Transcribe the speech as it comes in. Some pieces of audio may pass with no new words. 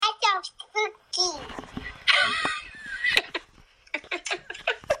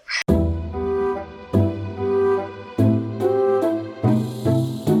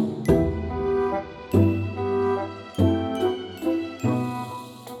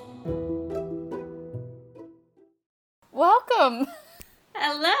Welcome.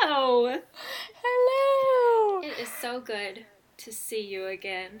 Hello. Hello. It is so good to see you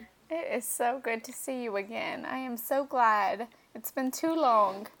again. It is so good to see you again. I am so glad. It's been too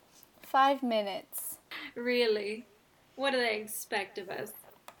long. 5 minutes. Really? What do they expect of us?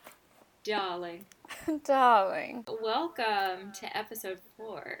 Darling. Darling. Welcome to episode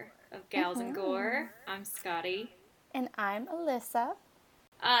 4 of Gals and Gore. I'm Scotty. And I'm Alyssa.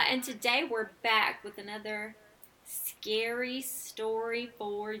 And today we're back with another scary story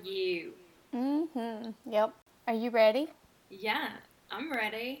for you. Yep. Are you ready? Yeah, I'm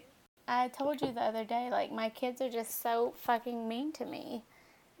ready. I told you the other day, my kids are just so fucking mean to me.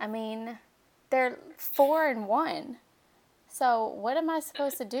 I mean, they're 4 and 1. So what am I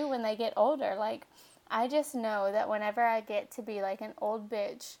supposed to do when they get older? I just know that whenever I get to be an old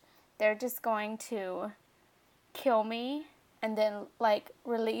bitch, they're just going to kill me and then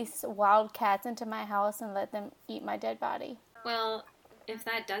release wild cats into my house and let them eat my dead body. Well, if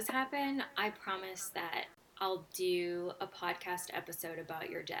that does happen, I promise that I'll do a podcast episode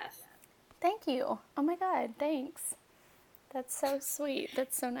about your death. Thank you. Oh my God, thanks. That's so sweet.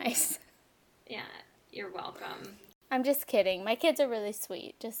 That's so nice. Yeah, you're welcome. I'm just kidding. My kids are really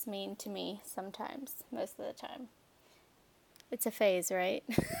sweet. Just mean to me sometimes, most of the time. It's a phase, right?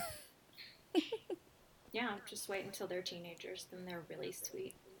 Yeah, just wait until they're teenagers, then they're really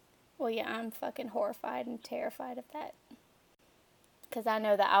sweet. Well, yeah, I'm fucking horrified and terrified of that. Because I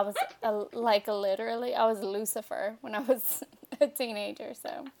know that I was, literally, I was Lucifer when I was a teenager,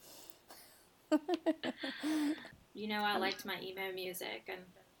 so. You know, I liked my emo music, and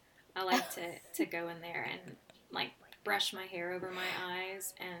I like to go in there and, brush my hair over my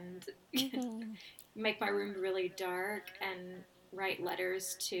eyes and make my room really dark and write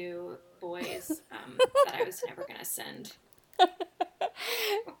letters to boys that I was never going to send.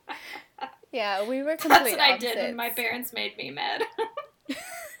 Yeah, we were complete That's what I opposites. did when my parents made me mad.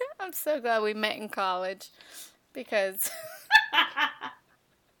 I'm so glad we met in college because...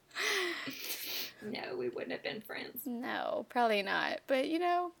 No, we wouldn't have been friends. No, probably not. But,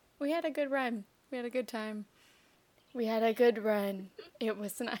 we had a good run. We had a good time. We had a good run. It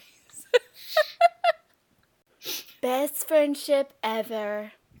was nice. Best friendship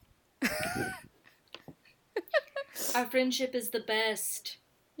ever. Our friendship is the best.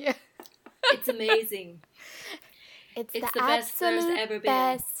 Yeah. It's amazing. It's the the best there's absolute ever been.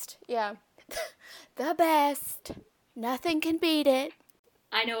 Best. Yeah. The best. Nothing can beat it.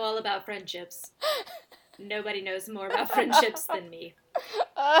 I know all about friendships. Nobody knows more about friendships than me.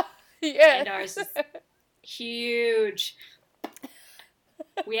 Yeah. And ours is huge.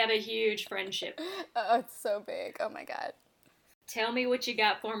 We have a huge friendship. Oh, it's so big. Oh my God. Tell me what you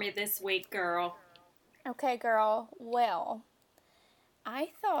got for me this week, girl. Okay, girl. Well, I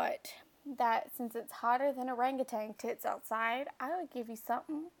thought that since it's hotter than orangutan tits outside, I would give you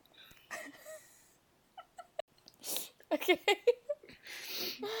something. Okay.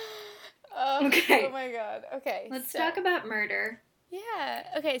 Okay. Oh my God. Okay. Let's talk about murder. Yeah.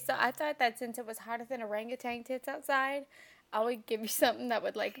 Okay, so I thought that since it was hotter than orangutan tits outside, I would give you something that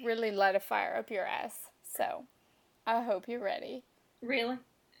would really light a fire up your ass. So, I hope you're ready. Really?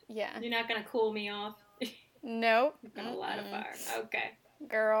 Yeah. You're not going to cool me off? Nope. You're going to light a fire. Okay.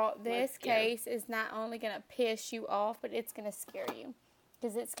 Girl, this case is not only going to piss you off, but it's going to scare you.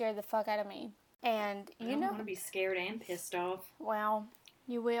 Because it scared the fuck out of me. And I don't want to be scared and pissed off. Well,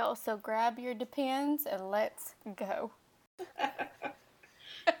 you will. So grab your Depends and let's go.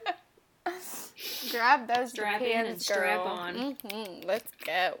 Grab those Strap Depends, in and strap on. Let's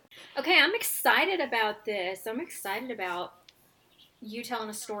go. Okay, I'm excited about this. I'm excited about you telling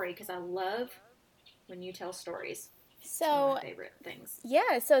a story because I love when you tell stories. So, it's one of my favorite things.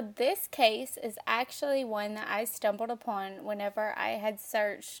 Yeah, so this case is actually one that I stumbled upon whenever I had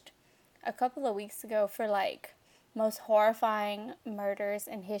searched a couple of weeks ago for most horrifying murders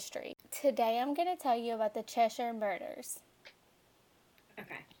in history. Today I'm going to tell you about the Cheshire murders.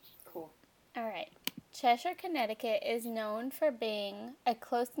 Okay, cool. All right. Cheshire, Connecticut is known for being a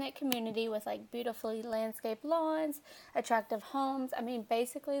close-knit community with beautifully landscaped lawns, attractive homes. I mean,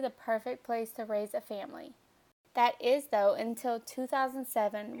 basically the perfect place to raise a family. That is, though, until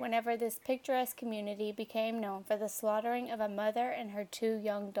 2007, whenever this picturesque community became known for the slaughtering of a mother and her 2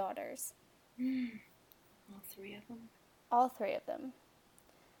 young daughters. All 3 of them? All 3 of them.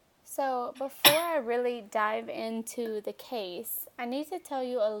 So, before I really dive into the case, I need to tell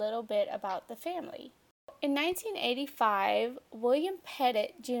you a little bit about the family. In 1985, William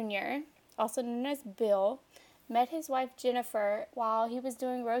Petit Jr., also known as Bill, met his wife Jennifer while he was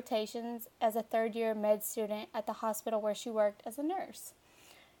doing rotations as a third-year med student at the hospital where she worked as a nurse.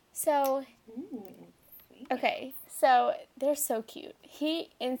 So, Okay, so they're so cute. He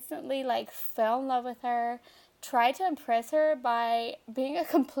instantly, like, fell in love with her, tried to impress her by being a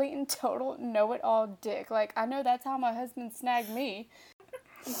complete and total know-it-all dick. Like, I know that's how my husband snagged me.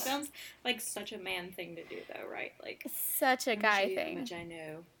 It sounds like such a man thing to do, though, right? Like, Such a I'm gonna show guy you how thing. much I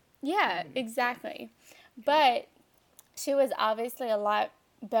know. Yeah, exactly. Yeah. But she was obviously a lot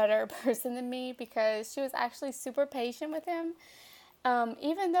better person than me because she was actually super patient with him.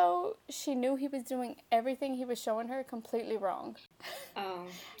 Even though she knew he was doing everything he was showing her completely wrong. Oh,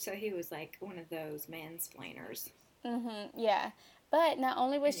 so he was like one of those mansplainers. Yeah. But not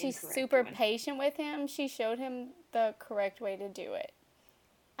only was An she incorrect super one. patient with him, she showed him the correct way to do it.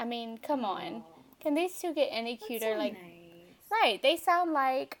 I mean, come on. Can these two get any cuter? That's so Like, nice. right? They sound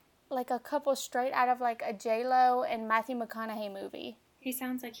like a couple straight out of like a J-Lo and Matthew McConaughey movie. He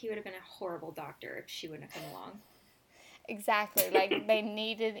sounds like he would have been a horrible doctor if she wouldn't have come along. Exactly. Like they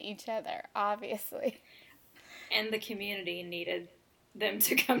needed each other, obviously. And the community needed them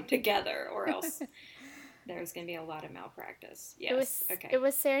to come together, or else there's going to be a lot of malpractice. Yes. It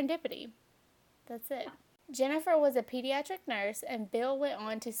was serendipity. That's it. Jennifer was a pediatric nurse, and Bill went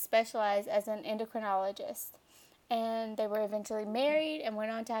on to specialize as an endocrinologist. And they were eventually married and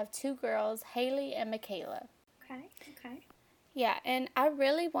went on to have 2 girls, Haley and Michaela. Okay. Yeah, and I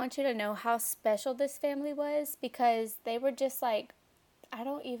really want you to know how special this family was because they were just like, I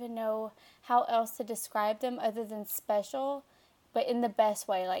don't even know how else to describe them other than special, but in the best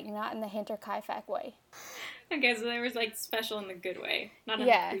way, like not in the Hinter Kaifak way. Okay, so they were like special in the good way, not in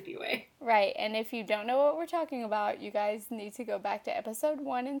the creepy way. Right, and if you don't know what we're talking about, you guys need to go back to episode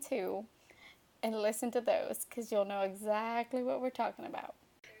 1 and 2 and listen to those because you'll know exactly what we're talking about.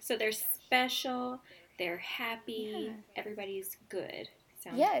 So they're special, they're happy, everybody's good.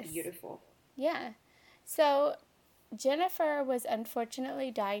 Sounds beautiful. Yeah. So Jennifer was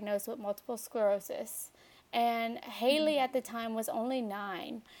unfortunately diagnosed with multiple sclerosis, and Haley at the time was only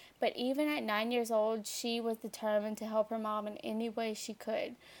 9. But even at 9 years old, she was determined to help her mom in any way she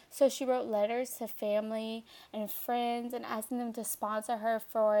could. So she wrote letters to family and friends and asking them to sponsor her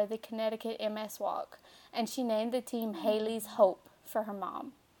for the Connecticut MS Walk. And she named the team Haley's Hope for her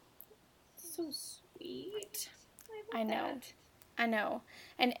mom. So sweet. I know.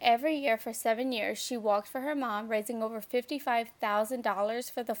 And every year for 7 years, she walked for her mom, raising over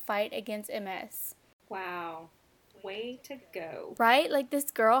 $55,000 for the fight against MS. Wow. Way to go. Right? Like,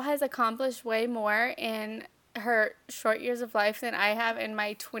 this girl has accomplished way more in her short years of life than I have in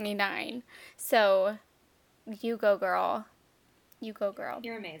my 29. So, you go, girl. You go, girl.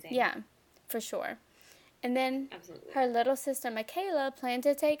 You're amazing. Yeah, for sure. And then her little sister Michaela planned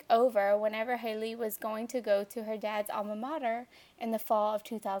to take over whenever Haley was going to go to her dad's alma mater in the fall of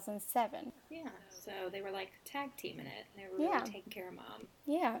 2007. Yeah, so they were like tag teaming it. They were really taking care of mom.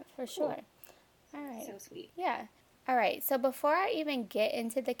 Yeah, for sure. All right. So sweet. Yeah. All right, so before I even get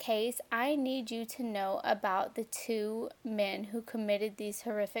into the case, I need you to know about the 2 men who committed these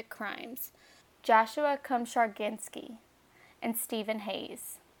horrific crimes. Joshua Kumsharginsky and Stephen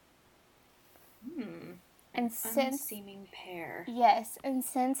Hayes. And since unassuming pair. Yes, and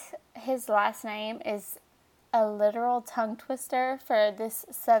since his last name is a literal tongue twister for this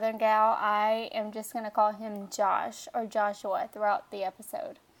southern gal, I am just going to call him Josh or Joshua throughout the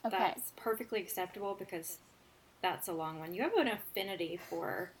episode. Okay. That's perfectly acceptable because that's a long one. You have an affinity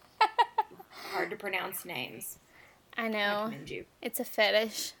for hard to pronounce names. I know. I commend you. It's a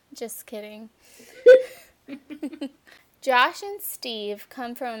fetish. Just kidding. Josh and Steve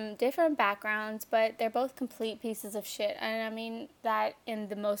come from different backgrounds, but they're both complete pieces of shit. And I mean that in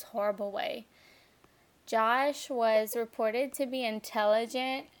the most horrible way. Josh was reported to be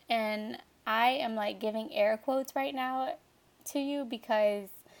intelligent, and I am like giving air quotes right now to you because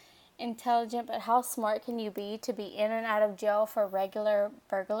intelligent, but how smart can you be to be in and out of jail for regular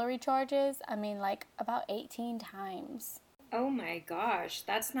burglary charges? I mean, like about 18 times. Oh my gosh,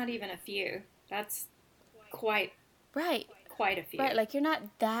 that's not even a few. That's quite a few. Right, like you're not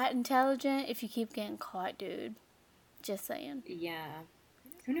that intelligent if you keep getting caught, dude. Just saying. Yeah.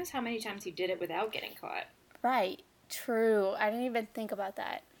 Who knows how many times he did it without getting caught? Right. True. I didn't even think about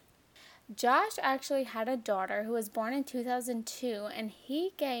that. Josh actually had a daughter who was born in 2002, and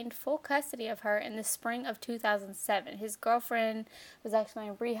he gained full custody of her in the spring of 2007. His girlfriend was actually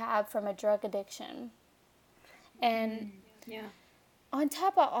in rehab from a drug addiction. And on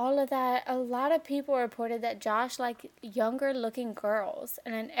top of all of that, a lot of people reported that Josh liked younger looking girls,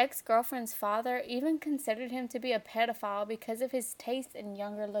 and an ex-girlfriend's father even considered him to be a pedophile because of his taste in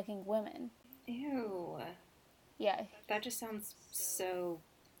younger looking women. Ew. Yeah. That just sounds so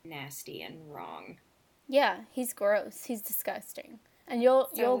nasty and wrong. Yeah, he's gross. He's disgusting. And you'll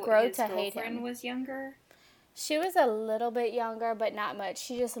grow to hate him. His girlfriend was younger? She was a little bit younger, but not much.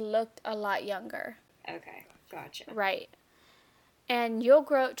 She just looked a lot younger. Okay, gotcha. Right. And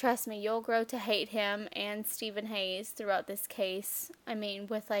trust me, you'll grow to hate him and Stephen Hayes throughout this case. I mean,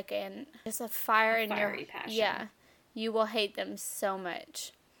 with like just a fire in your... passion. Yeah. You will hate them so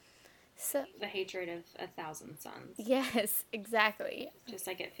much. So, the hatred of 1,000 suns. Yes, exactly. Just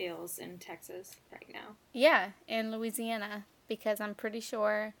like it feels in Texas right now. Yeah, in Louisiana, because I'm pretty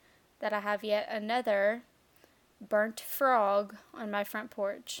sure that I have yet another burnt frog on my front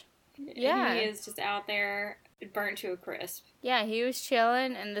porch. Yeah. He is just out there burnt to a crisp. Yeah, he was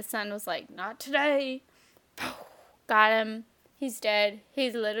chilling and the sun was like, not today. Got him. He's dead.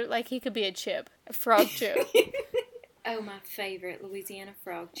 He's literally like he could be a chip. A frog chip. Oh, my favorite Louisiana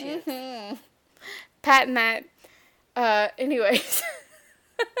frog chips. Mm-hmm. Patent that. Anyways.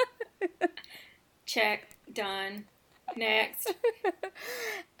 Check. Done. Next.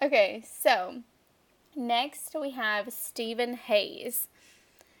 Okay, so next we have Stephen Hayes,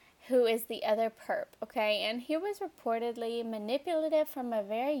 who is the other perp, okay? And he was reportedly manipulative from a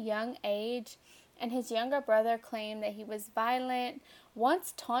very young age, and his younger brother claimed that he was violent,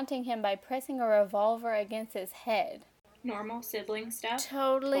 once taunting him by pressing a revolver against his head. Normal sibling stuff?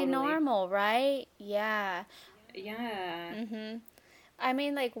 Totally normal, right? Yeah. Yeah. Mm-hmm. I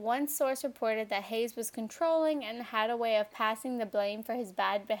mean, like, one source reported that Hayes was controlling and had a way of passing the blame for his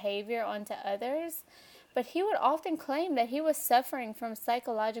bad behavior onto others. But he would often claim that he was suffering from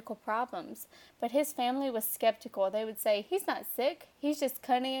psychological problems. But his family was skeptical. They would say, he's not sick. He's just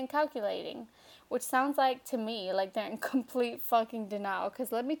cunning and calculating. Which sounds like, to me, like they're in complete fucking denial.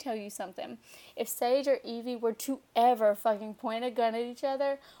 Because let me tell you something. If Sage or Evie were to ever fucking point a gun at each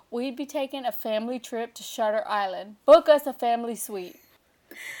other, we'd be taking a family trip to Shutter Island. Book us a family suite.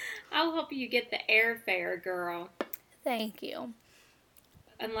 I'll help you get the airfare, girl. Thank you.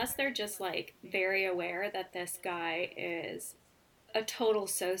 Unless they're just, like, very aware that this guy is a total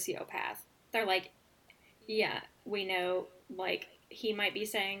sociopath. They're like, yeah, we know, like, he might be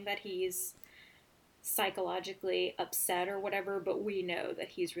saying that he's psychologically upset or whatever, but we know that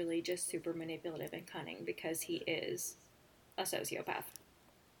he's really just super manipulative and cunning because he is a sociopath.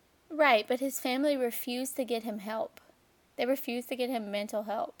 Right, but his family refused to get him help. They refused to get him mental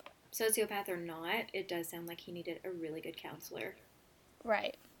help. Sociopath or not, it does sound like he needed a really good counselor.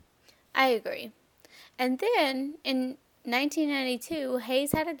 Right. I agree. And then, in 1992,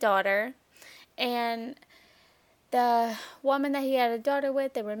 Hayes had a daughter, and the woman that he had a daughter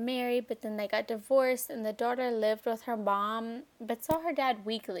with, they were married, but then they got divorced, and the daughter lived with her mom, but saw her dad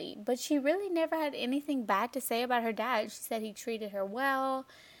weekly. But she really never had anything bad to say about her dad. She said he treated her well.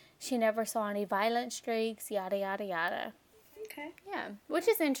 She never saw any violent streaks, yada, yada, yada. Okay. Yeah, which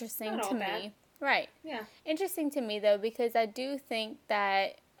is interesting to me. Right. Yeah. Interesting to me, though, because I do think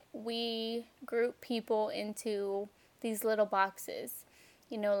that we group people into these little boxes.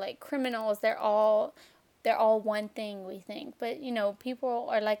 You know, like criminals, they're all one thing, we think. But, you know, people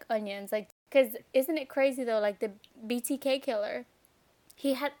are like onions. Like, because isn't it crazy, though, like the BTK killer?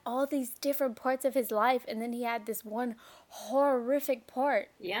 He had all these different parts of his life, and then he had this one horrific part.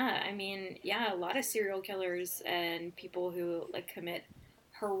 Yeah, I mean, yeah, a lot of serial killers and people who, like, commit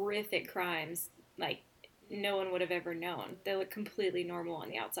horrific crimes, like, no one would have ever known. They look completely normal on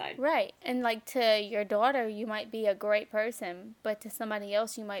the outside. Right. And, like, to your daughter, you might be a great person, but to somebody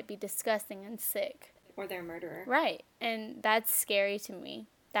else, you might be disgusting and sick. Or they're a murderer. Right. And that's scary to me.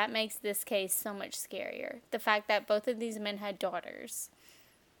 That makes this case so much scarier. The fact that both of these men had daughters.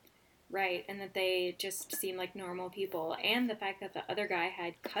 Right, and that they just seem like normal people. And the fact that the other guy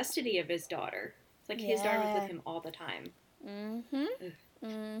had custody of his daughter. It's like his daughter was with him all the time. Mm-hmm. Ugh.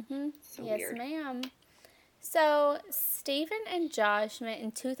 Mm-hmm. So yes, weird. ma'am. So, Stephen and Josh met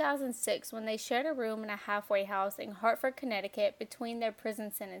in 2006 when they shared a room in a halfway house in Hartford, Connecticut between their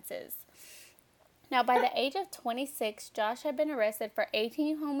prison sentences. Now, by the age of 26, Josh had been arrested for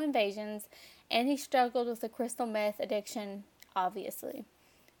 18 home invasions, and he struggled with a crystal meth addiction, obviously.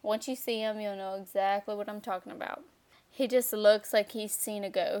 Once you see him, you'll know exactly what I'm talking about. He just looks like he's seen a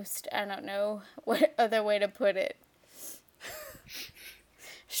ghost. I don't know what other way to put it.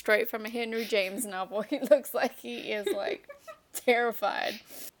 Straight from a Henry James novel. He looks like he is, like, terrified.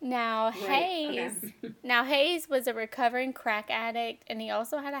 Now, Hayes was a recovering crack addict, and he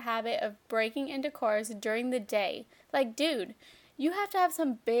also had a habit of breaking into cars during the day. Like, dude, you have to have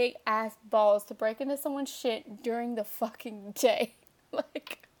some big-ass balls to break into someone's shit during the fucking day.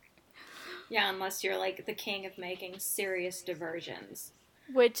 Like... Yeah, unless you're, like, the king of making serious diversions.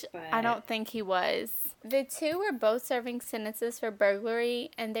 Which I don't think he was. The two were both serving sentences for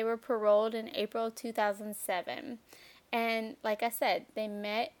burglary, and they were paroled in April 2007. And like I said, they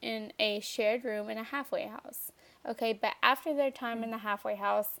met in a shared room in a halfway house. Okay, but after their time in the halfway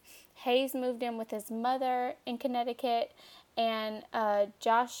house, Hayes moved in with his mother in Connecticut, and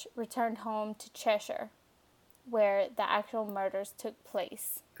Josh returned home to Cheshire, where the actual murders took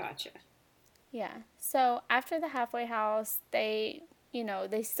place. Gotcha. Yeah. So after the halfway house, they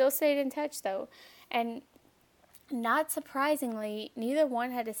still stayed in touch though. And not surprisingly, neither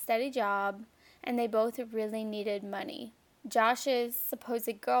one had a steady job, and they both really needed money. Josh's supposed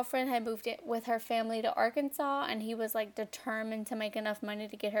girlfriend had moved in with her family to Arkansas, and he was like determined to make enough money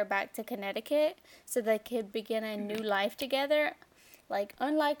to get her back to Connecticut so they could begin a new life together. Like,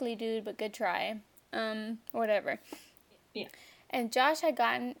 unlikely, dude, but good try. Whatever. Yeah. And Josh had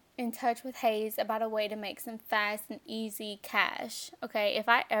gotten in touch with Hayes about a way to make some fast and easy cash. Okay, if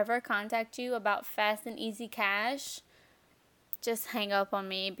I ever contact you about fast and easy cash, just hang up on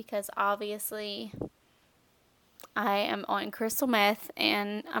me, because obviously I am on crystal meth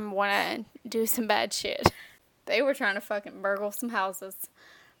and I'm want to do some bad shit. They were trying to fucking burgle some houses.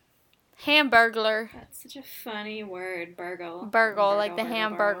 Hamburglar. That's such a funny word, burgle. Burgle, like the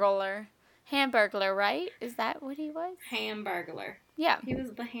hamburglar. Hamburglar, right? Is that what he was? Hamburglar. Yeah. He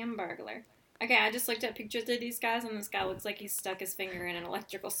was the hamburglar. Okay, I just looked at pictures of these guys, and this guy looks like he stuck his finger in an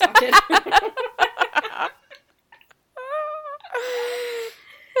electrical socket.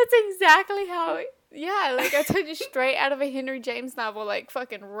 That's exactly how yeah, like I told you, straight out of a Henry James novel, like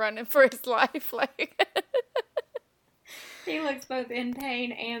fucking running for his life, like. He looks both in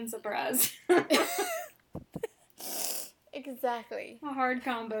pain and surprised. Exactly. A hard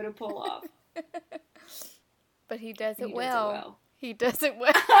combo to pull off. But he does it He well. Does it well. He does it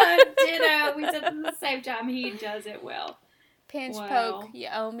well. Ditto. We said at the same time, he does it well. Pinch poke, you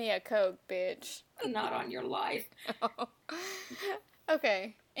owe me a Coke, bitch. Not on your life. Oh.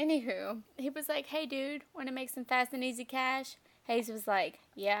 Okay, anywho, he was like, hey dude, want to make some fast and easy cash? Hayes was like,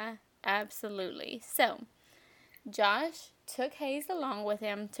 yeah, absolutely. So, Josh took Hayes along with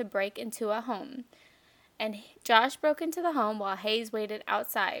him to break into a home. And Josh broke into the home while Hayes waited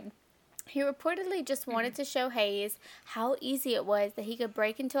outside. He reportedly just wanted to show Hayes how easy it was that he could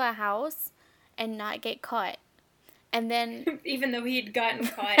break into a house and not get caught. And then... Even though he'd gotten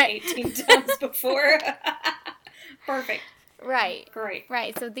caught 18 times before. Perfect. Right. Great.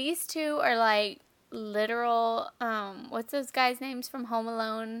 Right. So these two are like literal, what's those guys' names from Home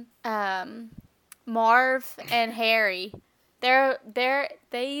Alone? Marv and Harry.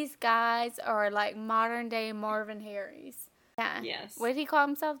 These guys are like modern day Marv and Harry's. Yeah. Yes. What did he call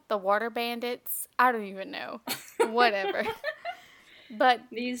himself? The Water Bandits? I don't even know. Whatever. But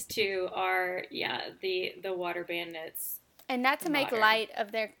these two are, the Water Bandits. And not to make light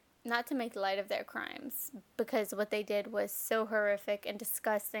of their crimes, because what they did was so horrific and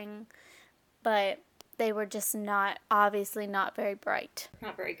disgusting, but they were just obviously not very bright.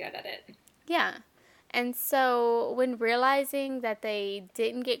 Not very good at it. Yeah. And so when realizing that they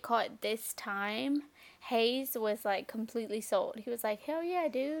didn't get caught this time, Hayes was like completely sold. He was like, hell yeah,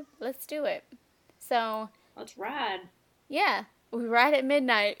 dude, let's do it. So. Let's ride. Yeah. We ride at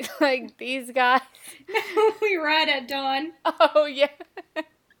midnight. Like these guys. No, we ride at dawn. Oh, yeah.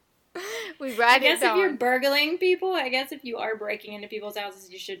 We ride at dawn. I guess if you're burgling people, I guess if you are breaking into people's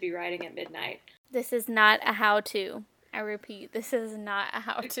houses, you should be riding at midnight. This is not a how-to. I repeat, this is not a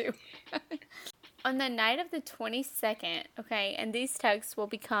how-to. On the night of the 22nd, okay, and these texts will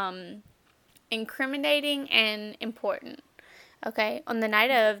become incriminating and important. Okay, on the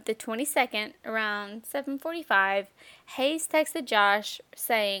night of the 22nd, around 7:45, Hayes texted Josh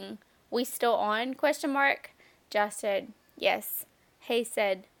saying, "We still on?" ? Josh said, "Yes." Hayes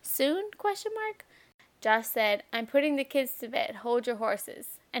said, "Soon?" ? Josh said, "I'm putting the kids to bed. Hold your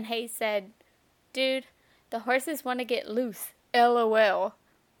horses." And Hayes said, "Dude, the horses want to get loose. LOL."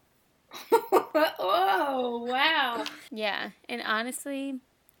 Oh, wow. Yeah, and honestly,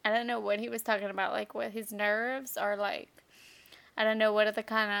 I don't know what he was talking about, like what his nerves are like. I don't know what other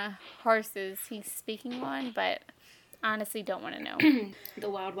kind of horses he's speaking on, but honestly don't want to know. The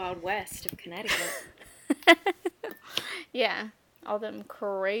wild, wild west of Connecticut. Yeah, all them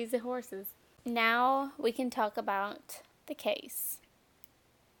crazy horses. Now we can talk about the case.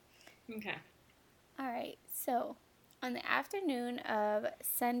 Okay. All right, so on the afternoon of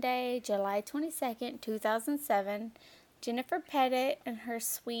Sunday, July 22nd, 2007, Jennifer Petit and her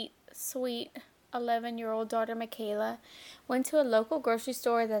sweet 11-year-old daughter Michaela went to a local grocery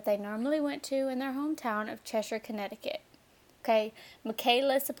store that they normally went to in their hometown of Cheshire, Connecticut. Okay,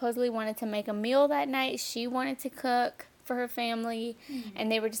 Michaela supposedly wanted to make a meal that night. She wanted to cook for her family,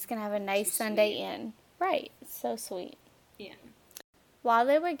 and they were just going to have a nice Sunday in. Right, so sweet. Yeah. While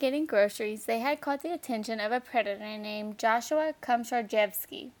they were getting groceries, they had caught the attention of a predator named Joshua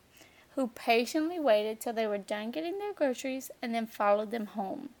Komsarjevsky, who patiently waited till they were done getting their groceries and then followed them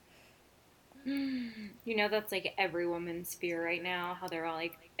home. You know, that's like every woman's fear right now. How they're all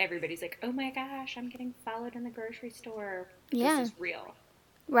like, everybody's like, oh my gosh, I'm getting followed in the grocery store. Yeah. This is real.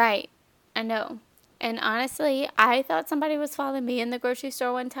 Right. I know. And honestly, I thought somebody was following me in the grocery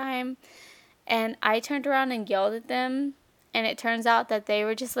store one time, and I turned around and yelled at them, and it turns out that they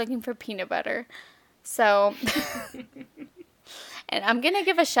were just looking for peanut butter. So, and I'm going to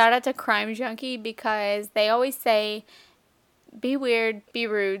give a shout out to Crime Junkie because they always say, be weird, be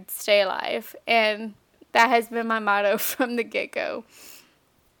rude, stay alive. And that has been my motto from the get-go.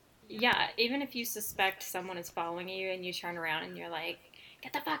 Yeah, even if you suspect someone is following you and you turn around and you're like,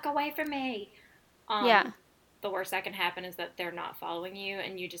 get the fuck away from me. Yeah. The worst that can happen is that they're not following you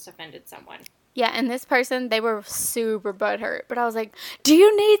and you just offended someone. Yeah, and this person, they were super butthurt. But I was like, do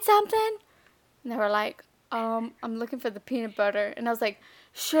you need something? And they were like, I'm looking for the peanut butter. And I was like,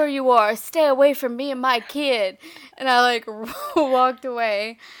 sure you are. Stay away from me and my kid. And I, like, walked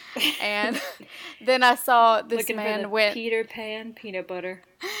away. And then I saw this looking man for the went... Peter Pan peanut butter.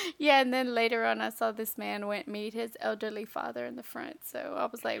 Yeah, and then later on I saw this man went meet his elderly father in the front. So I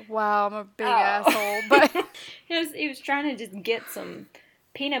was like, wow, I'm a big asshole. But he was trying to just get some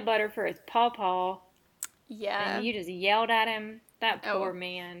peanut butter for his pawpaw. Yeah. And you just yelled at him. That poor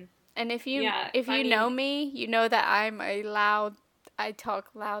man. And if you know me, you know that I talk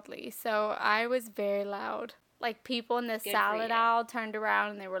loudly. So I was very loud. Like, people in the salad aisle turned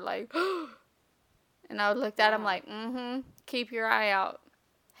around and they were like, and I looked at him like, keep your eye out.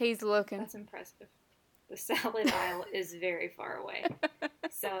 He's looking. That's impressive. The salad aisle is very far away.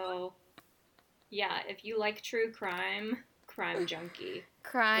 So, yeah, if you like true crime, Crime Junkie.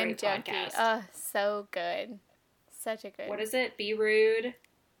 Crime Junkie. Oh, so good. Such a good. What is it? Be rude.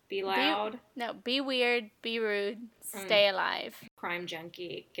 Be loud. Be weird. Be rude. Stay alive. Crime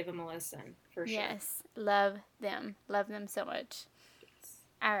Junkie. Give them a listen, for sure. Yes. Love them. Love them so much. Yes.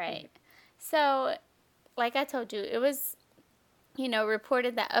 All right. So, like I told you, it was,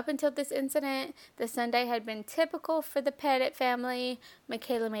 reported that up until this incident, the Sunday had been typical for the Petit family.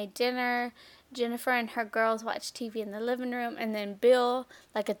 Michaela made dinner. Jennifer and her girls watched TV in the living room. And then Bill,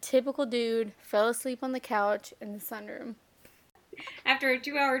 like a typical dude, fell asleep on the couch in the sunroom. After a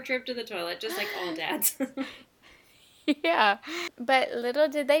 2-hour trip to the toilet, just like all dads. Yeah. But little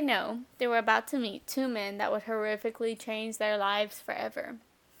did they know, they were about to meet two men that would horrifically change their lives forever.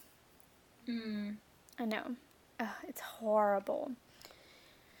 I know. It's horrible.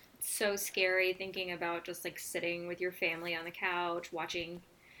 It's so scary thinking about just like sitting with your family on the couch, watching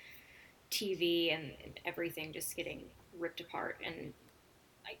TV and everything just getting ripped apart in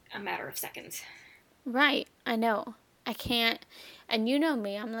like a matter of seconds. Right. I know. I can't, and you know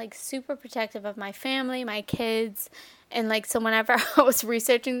me, I'm like super protective of my family, my kids, and like, so whenever I was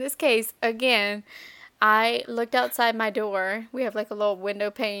researching this case, again, I looked outside my door. We have like a little window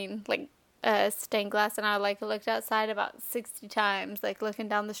pane, like stained glass, and I like looked outside about 60 times, like looking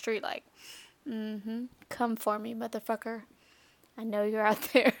down the street like, come for me, motherfucker. I know you're out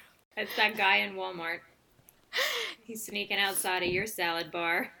there. It's that guy in Walmart. He's sneaking outside of your salad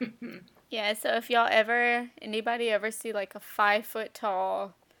bar. Yeah, so if anybody ever see like a 5-foot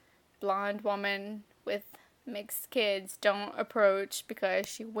tall blonde woman with mixed kids, don't approach because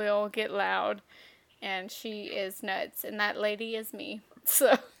she will get loud and she is nuts. And that lady is me.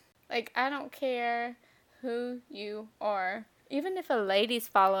 So, like, I don't care who you are. Even if a lady's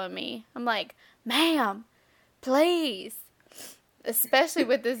following me, I'm like, ma'am, please. Especially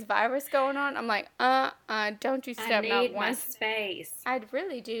with this virus going on, I'm like, don't you step not once. I need my space. I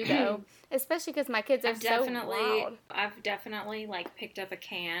really do, though. Especially because my kids are so loud. I've definitely, like, picked up a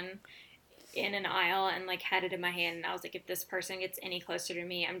can in an aisle and, like, had it in my hand. And I was like, if this person gets any closer to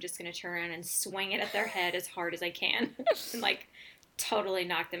me, I'm just going to turn around and swing it at their head as hard as I can. And, like, totally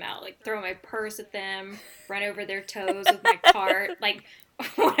knock them out. Like, throw my purse at them, run over their toes with my cart. Like,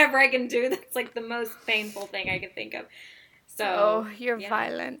 whatever I can do, that's, like, the most painful thing I can think of. So, you're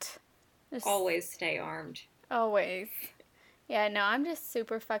violent. Just always stay armed. Always. Yeah, no, I'm just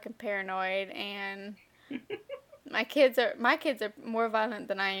super fucking paranoid, and my kids are more violent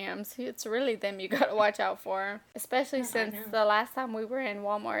than I am. So it's really them you gotta watch out for. Especially since the last time we were in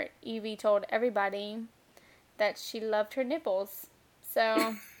Walmart, Evie told everybody that she loved her nipples.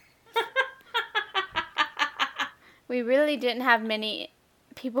 So we really didn't have many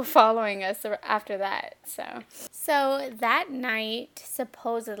people following us after that. So that night,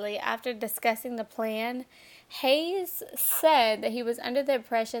 supposedly, after discussing the plan, Hayes said that he was under the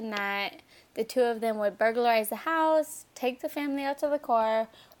impression that the two of them would burglarize the house, take the family out to the car,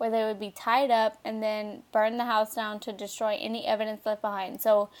 where they would be tied up, and then burn the house down to destroy any evidence left behind.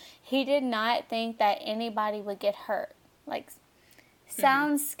 So he did not think that anybody would get hurt. Like,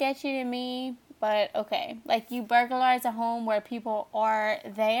 sounds sketchy to me, but okay. Like, you burglarize a home where people are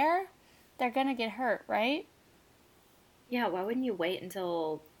there, they're gonna get hurt, right? Yeah, why wouldn't you wait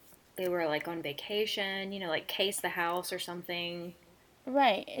until they were like on vacation, like case the house or something?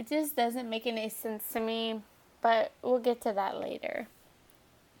 Right. It just doesn't make any sense to me, but we'll get to that later.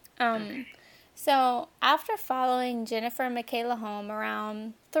 Okay. So after following Jennifer and Michaela home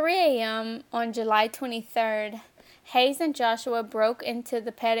around 3 a.m. on July 23rd, Hayes and Joshua broke into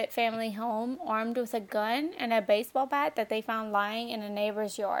the Petit family home armed with a gun and a baseball bat that they found lying in a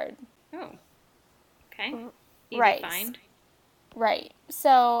neighbor's yard. Oh, okay. Easy Right. find. Right.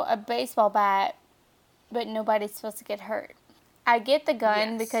 So a baseball bat, but nobody's supposed to get hurt. I get the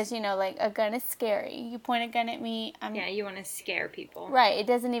gun because, like, a gun is scary. You point a gun at me, Yeah, you want to scare people. Right, it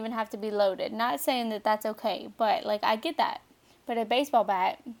doesn't even have to be loaded. Not saying that that's okay, but, like, I get that. But a baseball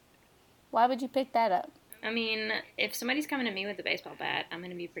bat, why would you pick that up? I mean, if somebody's coming at me with a baseball bat, I'm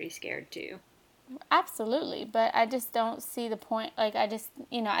going to be pretty scared too. Absolutely, but I just don't see the point. Like, I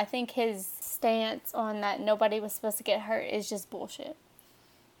think his stance on that nobody was supposed to get hurt is just bullshit.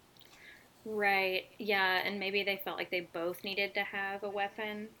 Right, yeah, and maybe they felt like they both needed to have a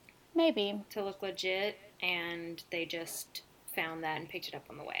weapon. Maybe. To look legit, and they just found that and picked it up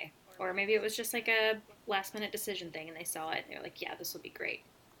on the way. Or maybe it was just like a last-minute decision thing, and they saw it, and they're like, yeah, this will be great.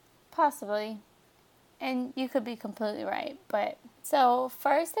 Possibly. And you could be completely right, but... So,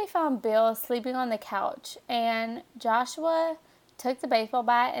 first they found Bill sleeping on the couch, and Joshua took the baseball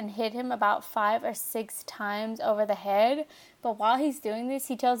bat and hit him about 5 or 6 times over the head. But while he's doing this,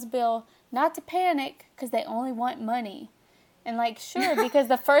 he tells Bill not to panic because they only want money. And, like, sure, because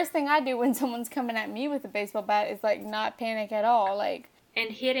the first thing I do when someone's coming at me with a baseball bat is, like, not panic at all. Like,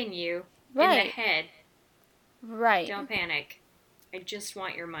 and hitting you in the head. Right. Don't panic. I just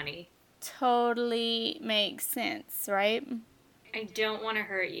want your money. Totally makes sense, right? I don't want to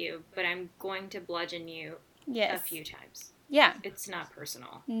hurt you, but I'm going to bludgeon you a few times. Yeah. It's not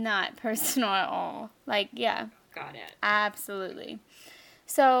personal. Not personal at all. Like, yeah. Got it. Absolutely.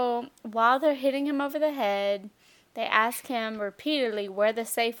 So, while they're hitting him over the head, they ask him repeatedly where the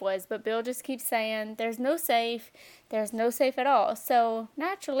safe was, but Bill just keeps saying, there's no safe at all. So,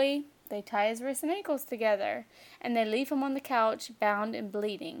 naturally, they tie his wrists and ankles together, and they leave him on the couch, bound and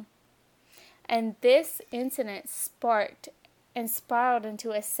bleeding. And this incident sparked and spiraled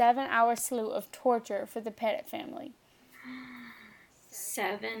into a 7-hour slew of torture for the Petit family.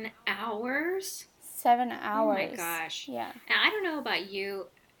 7 hours? 7 hours. Oh my gosh. Yeah. And I don't know about you.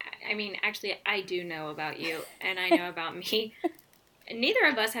 I mean, actually, I do know about you, and I know about me. Neither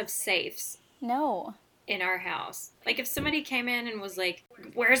of us have safes. No. In our house. Like, if somebody came in and was like,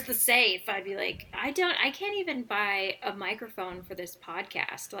 where's the safe? I'd be like, I can't even buy a microphone for this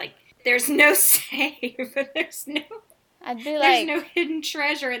podcast. Like, there's no safe. There's no hidden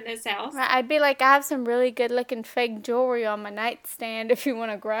treasure in this house. I'd be like, I have some really good looking fake jewelry on my nightstand if you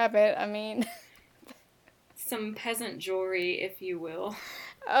want to grab it. I mean... Some peasant jewelry, if you will.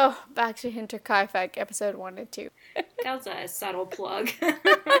 Oh, back to Hinter Kaifek, episode 1 and 2. That was a subtle plug.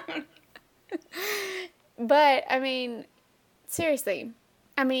 But, I mean, seriously.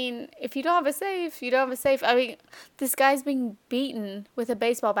 I mean, if you don't have a safe, you don't have a safe. I mean, this guy's being beaten with a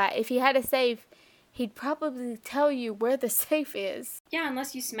baseball bat. If he had a safe, he'd probably tell you where the safe is. Yeah,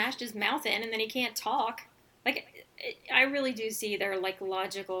 unless you smashed his mouth in and then he can't talk. Like, I really do see their, like,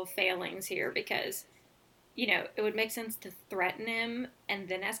 logical failings here because... it would make sense to threaten him and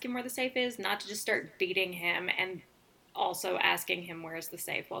then ask him where the safe is, not to just start beating him and also asking him where's the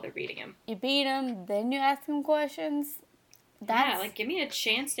safe while they're beating him. You beat him, then you ask him questions. Yeah, like, give me a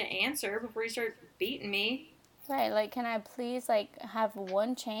chance to answer before you start beating me. Right, like, can I please, like, have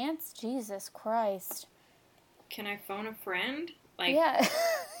one chance? Jesus Christ. Can I phone a friend? Like, yeah.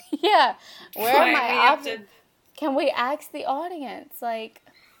 Yeah. Where are my options? Can we ask the audience? Like...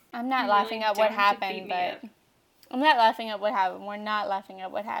 I'm not laughing at what happened, but... I'm not laughing at what happened. We're not laughing at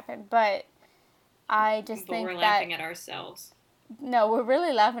what happened, but I just think that... we're laughing at ourselves. No, we're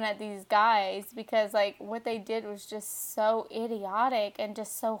really laughing at these guys because, like, what they did was just so idiotic and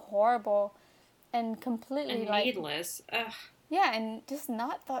just so horrible and completely, and needless. Ugh. Yeah, and just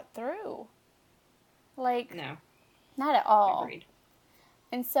not thought through. Like... No. Not at all. Agreed.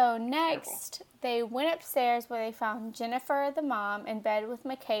 And so next, they went upstairs where they found Jennifer, the mom, in bed with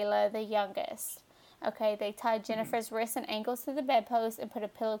Michaela, the youngest. Okay, they tied Jennifer's wrists and ankles to the bedpost and put a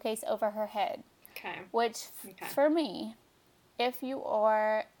pillowcase over her head. Okay. Which, for me, if you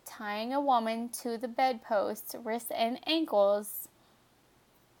are tying a woman to the bedpost, wrists and ankles,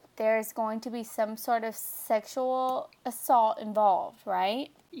 there's going to be some sort of sexual assault involved, right?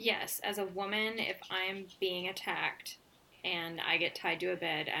 Yes, as a woman, if I'm being attacked and I get tied to a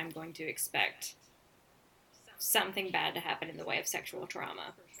bed, I'm going to expect something bad to happen in the way of sexual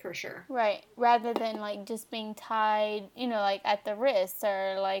trauma, for sure. Right. Rather than, like, just being tied, you know, like, at the wrist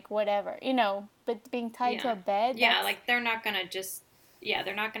or, like, whatever, you know, but being tied to a bed. Yeah, like, they're not going to just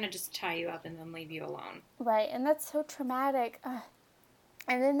tie you up and then leave you alone. Right, and that's so traumatic.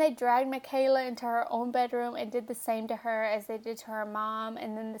 And then they dragged Michaela into her own bedroom and did the same to her as they did to her mom,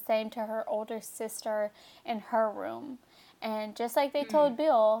 and then the same to her older sister in her room. And just like they told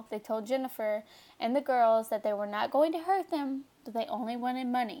Bill, they told Jennifer and the girls that they were not going to hurt them, but they only wanted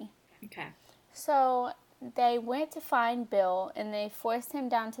money. Okay. So they went to find Bill, and they forced him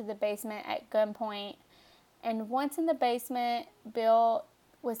down to the basement at gunpoint. And once in the basement, Bill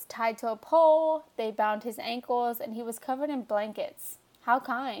was tied to a pole, they bound his ankles, and he was covered in blankets. How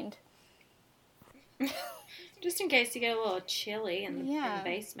kind. Just in case you get a little chilly in the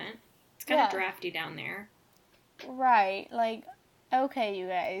basement. It's kind of drafty down there. Right. Like, okay, you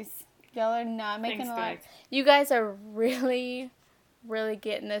guys. Y'all are not making a lot. You guys are really, really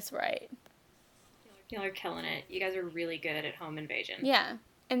getting this right. Y'all are killing it. You guys are really good at home invasion. Yeah.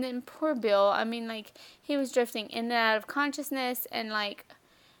 And then poor Bill, I mean, like, he was drifting in and out of consciousness, and, like,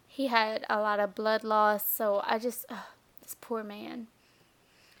 he had a lot of blood loss, so I just, this poor man.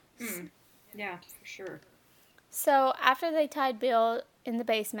 Yeah, for sure. So after they tied Bill in the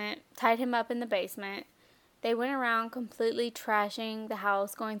basement, tied him up in the basement, they went around completely trashing the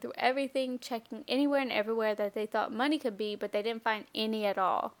house, going through everything, checking anywhere and everywhere that they thought money could be, but they didn't find any at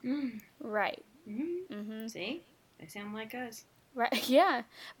all. Right. See? They sound like us. Right, yeah.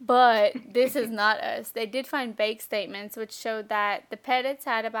 But this is not us. They did find bank statements which showed that the Petits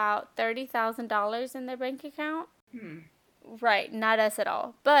had about $30,000 in their bank account. Right, not us at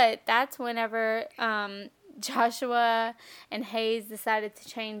all. But that's whenever Joshua and Hayes decided to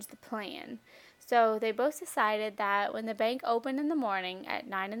change the plan. So they both decided that when the bank opened in the morning, at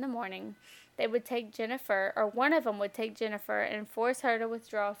 9 in the morning, they would take Jennifer, or one of them would take Jennifer and force her to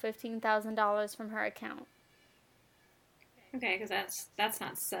withdraw $15,000 from her account. Okay, because that's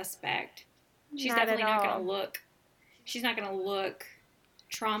not suspect. She's definitely not going to look. She's not going to look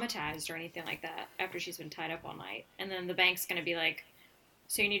traumatized or anything like that after she's been tied up all night. And then the bank's going to be like,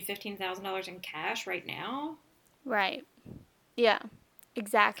 "So you need $15,000 in cash right now?" Right. Yeah.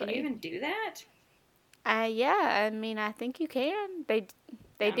 Exactly. Can you even do that? Yeah. I mean, I think you can. They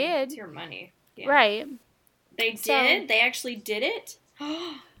did. It's your money. Yeah. Right. They did. They actually did it.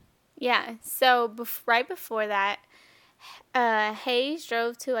 Yeah. So right before that, Hayes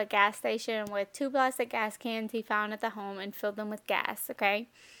drove to a gas station with 2 plastic gas cans he found at the home and filled them with gas, okay?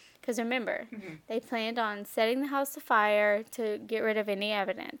 Because remember, they planned on setting the house to fire to get rid of any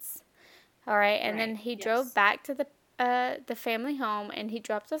evidence. All right? And then he drove back to the family home, and he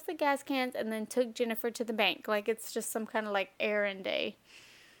dropped off the gas cans and then took Jennifer to the bank. Like it's just some kind of like errand day.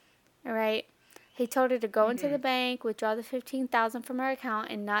 All right? He told her to go into the bank, withdraw the $15,000 from her account,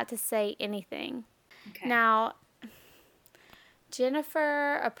 and not to say anything. Okay. Now,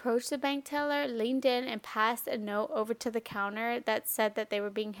 Jennifer approached the bank teller, leaned in, and passed a note over to the counter that said that they were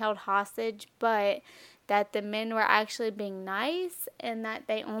being held hostage, but that the men were actually being nice and that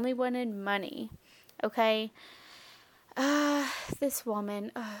they only wanted money. Okay? This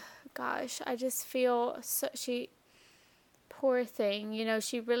woman, gosh, I just feel poor thing. You know,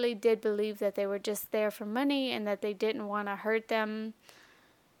 she really did believe that they were just there for money and that they didn't want to hurt them.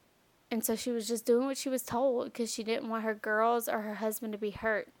 And so she was just doing what she was told because she didn't want her girls or her husband to be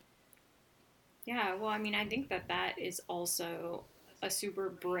hurt. Yeah, well, I mean, I think that is also a super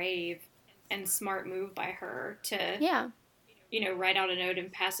brave and smart move by her to, write out a note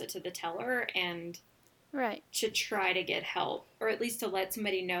and pass it to the teller and to try to get help, or at least to let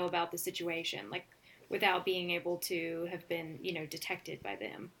somebody know about the situation, like without being able to have been, detected by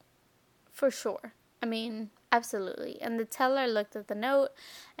them. For sure. I mean, absolutely. And the teller looked at the note,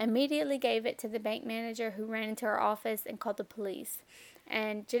 immediately gave it to the bank manager, who ran into her office and called the police.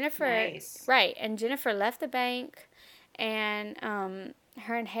 And Jennifer, and Jennifer left the bank, and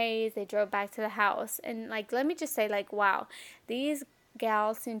her and Hayes, they drove back to the house. And, like, let me just say, like, wow, these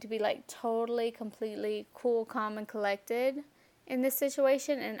gals seem to be, like, totally, completely cool, calm, and collected in this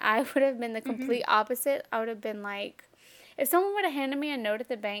situation. And I would have been the complete opposite. I would have been like, If someone would have handed me a note at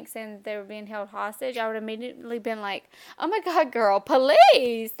the bank saying that they were being held hostage, I would have immediately been like, oh my God, girl,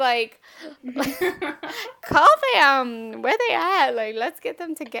 police! Like, call them! Where they at? Like, let's get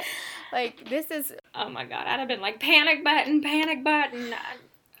them to get, like, this is... Oh my God, I'd have been like, panic button, panic button.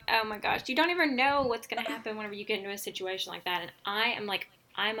 Oh my gosh, you don't even know what's going to happen whenever you get into a situation like that. And I am like,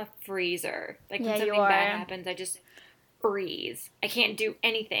 I'm a freezer. Like, Yeah, when you something bad are. happens, I just freeze. I can't do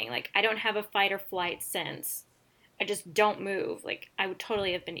anything. Like, I don't have a fight or flight sense. I just don't move. Like, I would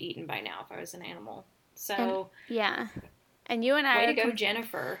totally have been eaten by now if I was an animal. And, So, yeah. And you and I way to are... go,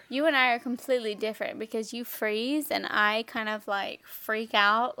 Jennifer. You and I are completely different because you freeze and I kind of like freak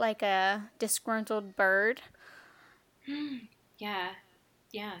out like a disgruntled bird. Yeah,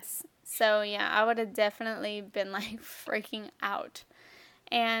 yeah. So yeah, I would have definitely been like freaking out.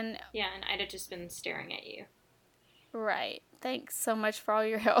 And Yeah, and I'd have just been staring at you. right. Thanks so much for all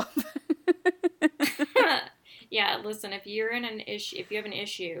your help. Yeah, listen, if you're in an issue, if you have an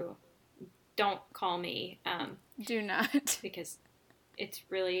issue, don't call me. Do not. Because it's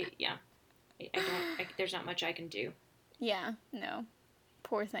really, yeah, there's not much I can do. Yeah, no.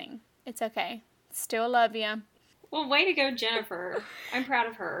 Poor thing. It's okay. Still love you. Well, way to go, Jennifer. I'm proud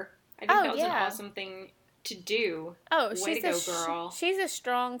of her. I think that was an awesome thing to do. Oh, way to go, girl. She's a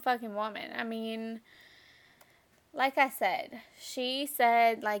strong fucking woman. I mean, like I said, she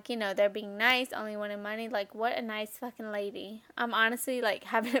said, like, you know, they're being nice, only wanting money. Like, what a nice fucking lady. I'm honestly, like,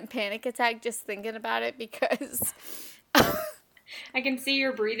 having a panic attack just thinking about it because... I can see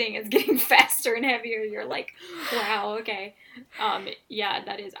your breathing is getting faster and heavier. You're like, wow, okay. Yeah,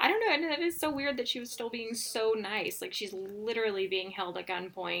 that is... I don't know, and that is so weird that she was still being so nice. Like, she's literally being held at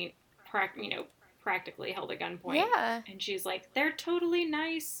gunpoint, practically held at gunpoint. Yeah. And she's like, they're totally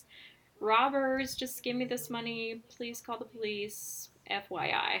nice. Robbers, just give me this money. Please call the police.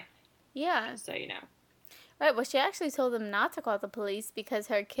 FYI. Yeah. So you know. Right, well, she actually told them not to call the police because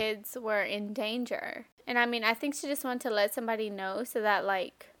her kids were in danger. And I mean, I think she just wanted to let somebody know so that,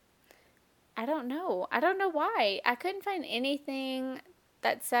 like, I don't know. I don't know why. I couldn't find anything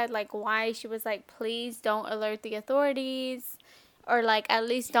that said, like, why she was like, please don't alert the authorities. Or, like, at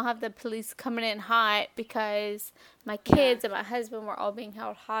least don't have the police coming in hot because my kids and my husband were all being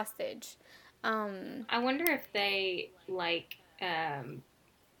held hostage. I wonder if they, like,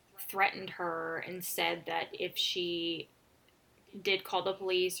 threatened her and said that if she did call the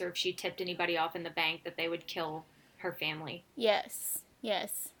police or if she tipped anybody off in the bank that they would kill her family. Yes.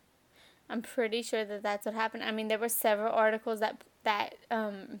 I'm pretty sure that that's what happened. I mean, there were several articles that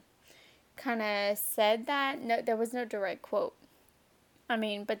kind of said that. No, there was no direct quote. I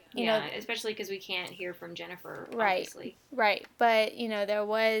mean, but you know, especially because we can't hear from Jennifer, right, obviously. Right, but you know, there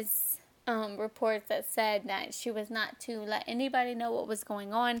was reports that said that she was not to let anybody know what was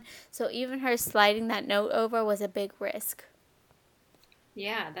going on. So even her sliding that note over was a big risk.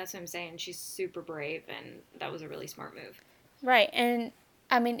 Yeah, that's what I'm saying. She's super brave, and that was a really smart move. Right, and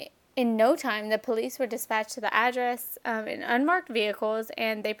I mean, in no time, the police were dispatched to the address in unmarked vehicles,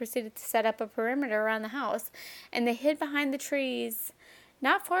 and they proceeded to set up a perimeter around the house. And they hid behind the trees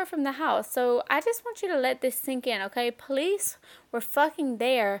not far from the house. So I just want you to let this sink in, okay? Police were fucking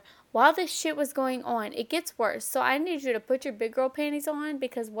there while this shit was going on. It gets worse. So I need you to put your big girl panties on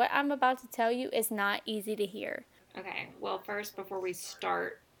because what I'm about to tell you is not easy to hear. Okay, well, first, before we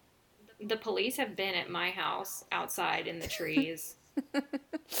start, the police have been at my house outside in the trees.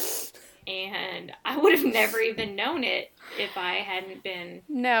 And I would have never even known it if I hadn't been...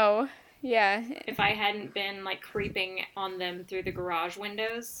 No. Yeah. If I hadn't been, like, creeping on them through the garage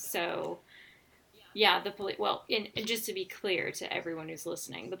windows. So, yeah, the police... Well, and just to be clear to everyone who's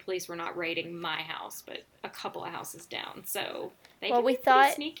listening, the police were not raiding my house, but a couple of houses down. So, they can be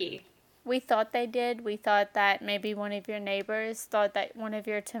pretty sneaky. We thought they did. We thought that maybe one of your neighbors thought that one of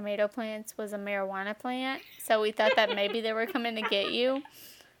your tomato plants was a marijuana plant. So we thought that maybe they were coming to get you.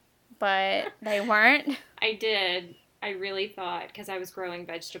 But they weren't. I did. I really thought, because I was growing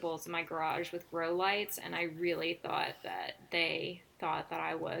vegetables in my garage with grow lights, and I really thought that they thought that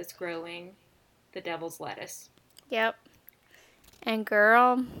I was growing the devil's lettuce. Yep. And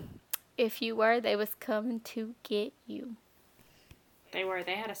girl, if you were, they was coming to get you. They were.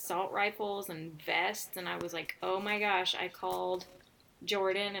 They had assault rifles and vests, and I was like, oh my gosh. I called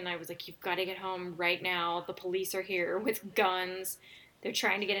Jordan, and I was like, you've got to get home right now. The police are here with guns. They're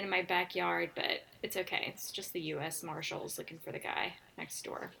trying to get into my backyard, but it's okay. It's just the U.S. Marshals looking for the guy next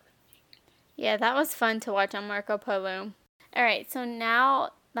door. Yeah, that was fun to watch on Marco Polo. All right, so now,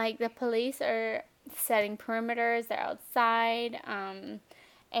 like, the police are setting perimeters. They're outside,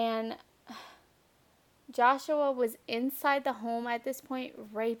 and Joshua was inside the home at this point,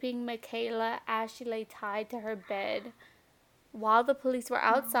 raping Michaela as she lay tied to her bed. while the police were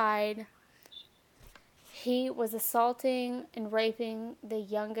outside, he was assaulting and raping the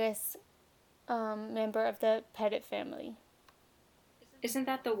youngest member of the Petit family. Isn't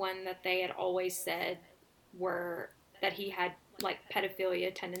that the one that they had always said that he had like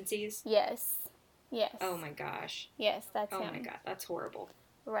pedophilia tendencies? Yes. Yes. Oh my gosh. Yes, that's Oh him. my god, that's horrible.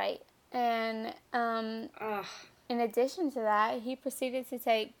 Right. And Ugh. in addition to that, he proceeded to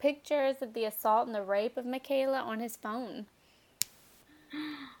take pictures of the assault and the rape of Michaela on his phone.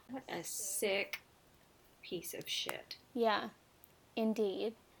 What a sick piece of shit. Yeah,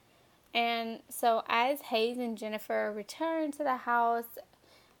 indeed. And so as Hayes and Jennifer returned to the house,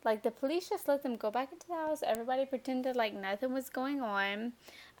 like the police just let them go back into the house. Everybody pretended like nothing was going on.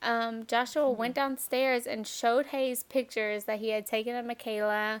 Joshua went downstairs and showed Hayes pictures that he had taken of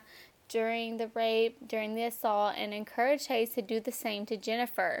Michaela during the rape, during the assault, and encouraged Hayes to do the same to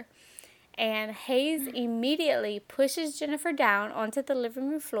Jennifer. And Hayes immediately pushes Jennifer down onto the living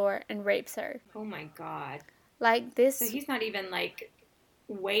room floor and rapes her. Oh my god. Like this. So he's not even like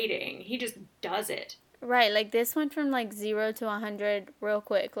waiting. He just does it. Right, like this went from like 0 to 100 real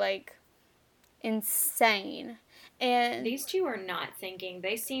quick, like insane. And these two are not thinking.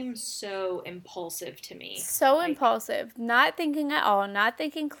 They seem so impulsive to me. So like, impulsive, not thinking at all, not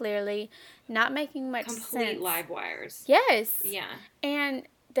thinking clearly, not making much sense. Complete live wires. Yes. Yeah. And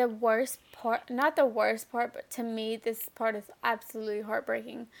the worst part, not the worst part, but to me this part is absolutely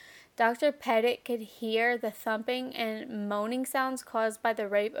heartbreaking. Dr. Petit could hear the thumping and moaning sounds caused by the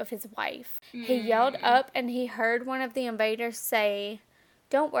rape of his wife. He yelled up and he heard one of the invaders say,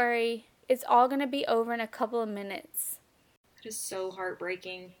 "Don't worry, it's all going to be over in a couple of minutes." It is so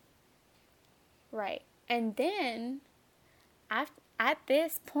heartbreaking. Right. And then, at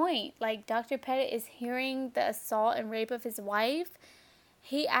this point, like Dr. Petit is hearing the assault and rape of his wife,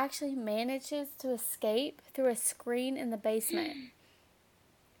 he actually manages to escape through a screen in the basement.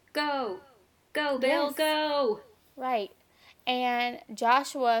 Go, Bill, yes. Go. Right. And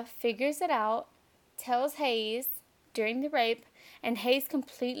Joshua figures it out, tells Hayes during the rape, and Hayes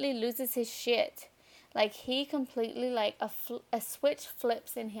completely loses his shit. Like, he completely, like, a switch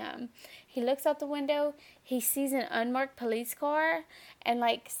flips in him. He looks out the window, he sees an unmarked police car, and,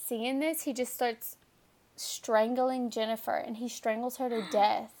 like, seeing this, he just starts strangling Jennifer, and he strangles her to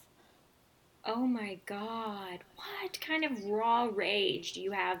death. Oh my god. What kind of raw rage do you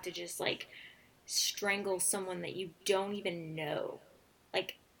have to just, like, strangle someone that you don't even know?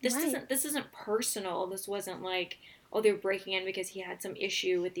 Like, this isn't personal. This wasn't like, oh, they're breaking in because he had some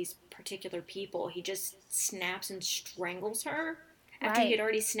issue with these particular people. He just snaps and strangles her after he had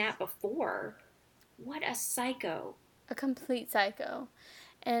already snapped before. What a psycho. A complete psycho.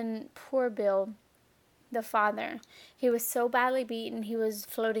 And poor Bill, the father, he was so badly beaten, he was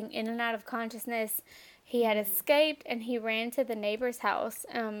floating in and out of consciousness. He had escaped and he ran to the neighbor's house,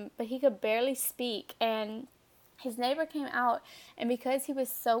 but he could barely speak, and his neighbor came out, and because he was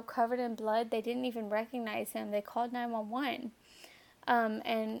so covered in blood, they didn't even recognize him. They called 911.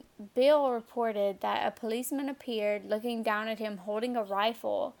 And Bill reported that a policeman appeared looking down at him holding a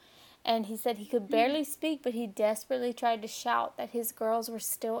rifle, and he said he could barely speak, but he desperately tried to shout that his girls were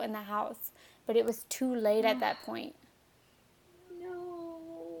still in the house. But it was too late at that point.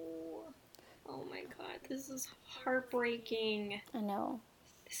 No. Oh my god, this is heartbreaking. I know.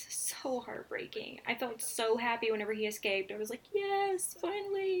 This is so heartbreaking. I felt so happy whenever he escaped. I was like, yes,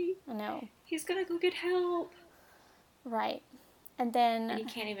 finally. I know. He's gonna go get help. Right. And then... And he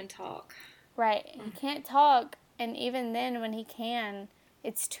can't even talk. Right. He can't talk. And even then, when he can,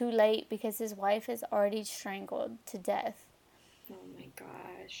 it's too late because his wife is already strangled to death. Oh my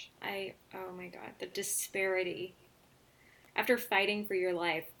gosh. Oh my god. The disparity. After fighting for your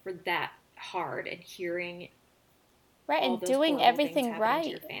life for that hard and hearing right, and doing everything right to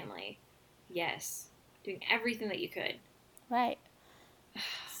your family. Yes. Doing everything that you could. Right.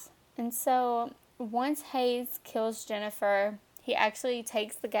 And so once Hayes kills Jennifer, he actually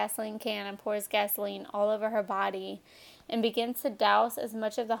takes the gasoline can and pours gasoline all over her body and begins to douse as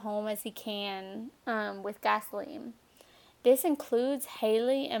much of the home as he can with gasoline. This includes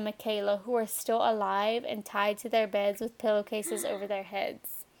Haley and Michaela, who are still alive and tied to their beds with pillowcases over their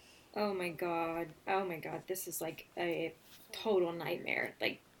heads. Oh my god. Oh my god. This is like a total nightmare.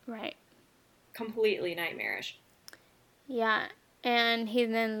 Like, right. Completely nightmarish. Yeah. And he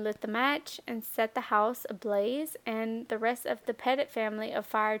then lit the match and set the house ablaze and the rest of the Petit family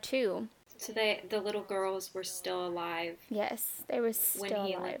afire too. So the little girls were still alive. Yes, they were still alive. When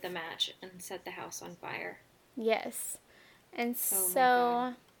he lit the match and set the house on fire. Yes. And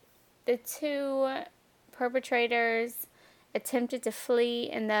so the two perpetrators attempted to flee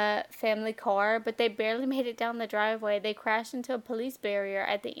in the family car, but they barely made it down the driveway. They crashed into a police barrier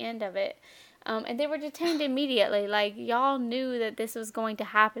at the end of it. And they were detained immediately. Like, y'all knew that this was going to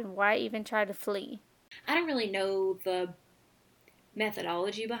happen. Why even try to flee? I don't really know the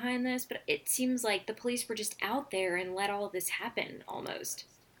methodology behind this, but it seems like the police were just out there and let all of this happen almost.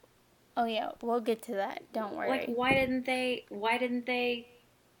 Oh, yeah, we'll get to that. Don't Like worry. why didn't they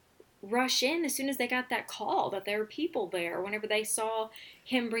rush in as soon as they got that call that there were people there? Whenever they saw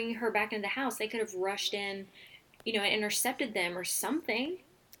him bringing her back into the house, they could have rushed in, and intercepted them or something.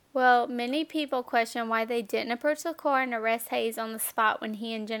 Well, many people question why they didn't approach the car and arrest Hayes on the spot when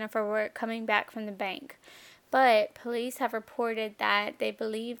he and Jennifer were coming back from the bank. But police have reported that they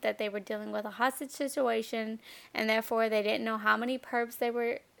believe that they were dealing with a hostage situation, and therefore they didn't know how many perps they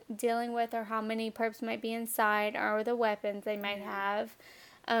were dealing with or how many perps might be inside or the weapons they might have.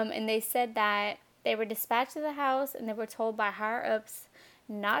 And they said that they were dispatched to the house and they were told by higher ups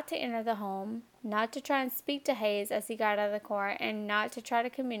not to enter the home, not to try and speak to Hayes as he got out of the car, and not to try to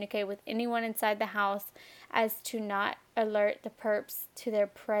communicate with anyone inside the house as to not alert the perps to their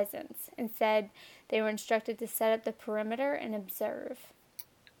presence. Instead, they were instructed to set up the perimeter and observe.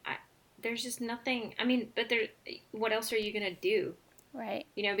 I, there's just nothing. I mean, but what else are you gonna do? Right.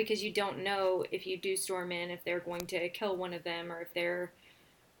 Because you don't know if you do storm in if they're going to kill one of them, or if they're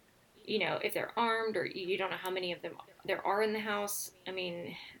armed, or you don't know how many of them there are in the house. I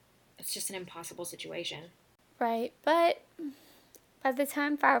mean, it's just an impossible situation. Right. But by the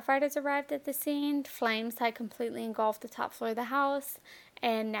time firefighters arrived at the scene, flames had completely engulfed the top floor of the house,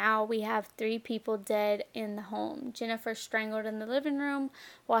 and now we have 3 people dead in the home. Jennifer strangled in the living room,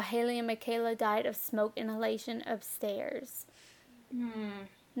 while Haley and Michaela died of smoke inhalation upstairs.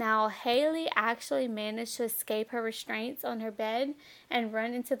 Now, Haley actually managed to escape her restraints on her bed and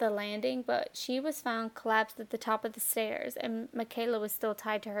run into the landing, but she was found collapsed at the top of the stairs, and Michaela was still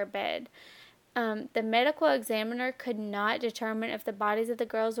tied to her bed. The medical examiner could not determine if the bodies of the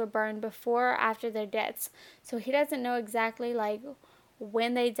girls were burned before or after their deaths, so he doesn't know exactly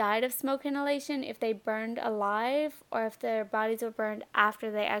when they died of smoke inhalation, if they burned alive or if their bodies were burned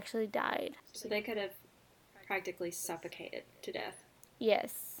after they actually died. So they could have practically suffocated to death.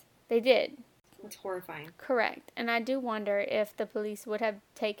 Yes, they did. That's horrifying. Correct. And I do wonder if the police would have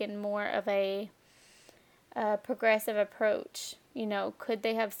taken more of a progressive approach. Could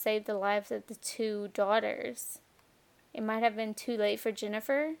they have saved the lives of the 2 daughters? It might have been too late for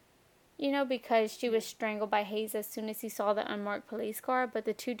Jennifer, because she was strangled by Hayes as soon as he saw the unmarked police car, but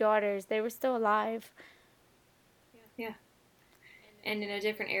the 2 daughters, they were still alive. Yeah. And in a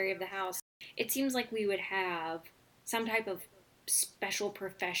different area of the house. It seems like we would have some type of special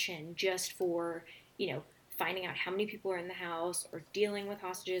profession just for, finding out how many people are in the house, or dealing with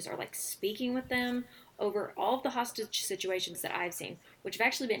hostages, or speaking with them over all of the hostage situations that I've seen, which have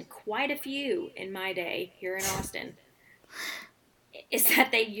actually been quite a few in my day here in Austin. Is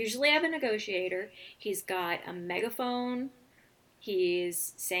that they usually have a negotiator. He's got a megaphone.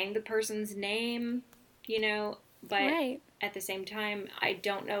 He's saying the person's name, but Right. at the same time, I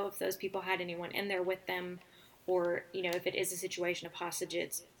don't know if those people had anyone in there with them, or, if it is a situation of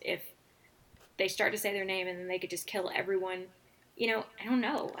hostages, if they start to say their name and then they could just kill everyone. I don't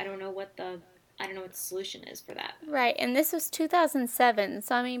know. I don't know what the solution is for that. Right. And this was 2007,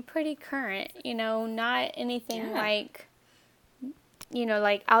 so I mean pretty current, not anything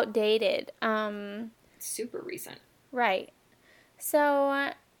outdated. Super recent. Right.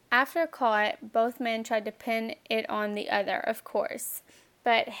 So, after caught, both men tried to pin it on the other, of course.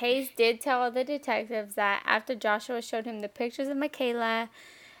 But Hayes did tell the detectives that after Joshua showed him the pictures of Michaela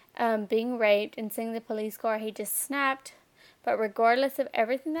being raped and seeing the police car, he just snapped. But regardless of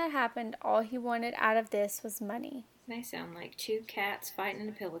everything that happened, all he wanted out of this was money. They sound like 2 cats fighting in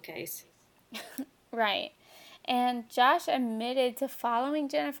a pillowcase. Right. And Josh admitted to following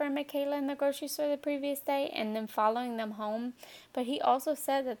Jennifer and Michaela in the grocery store the previous day and then following them home. But he also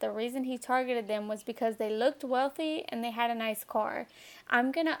said that the reason he targeted them was because they looked wealthy and they had a nice car.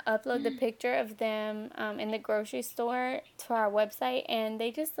 I'm going to upload the picture of them in the grocery store to our website, and they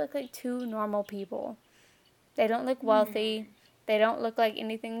just look like 2 normal people. They don't look wealthy. They don't look like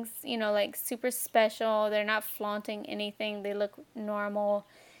anything's, super special. They're not flaunting anything. They look normal.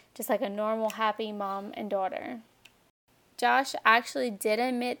 Just like a normal, happy mom and daughter. Josh actually did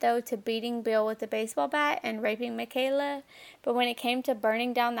admit, though, to beating Bill with a baseball bat and raping Michaela. But when it came to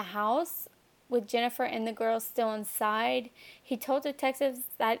burning down the house, with Jennifer and the girls still inside, he told detectives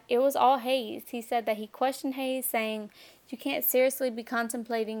that it was all Hayes. He said that he questioned Hayes, saying, "You can't seriously be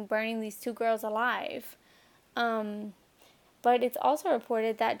contemplating burning these 2 girls alive." But it's also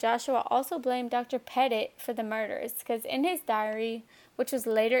reported that Joshua also blamed Dr. Petit for the murders, because in his diary, which was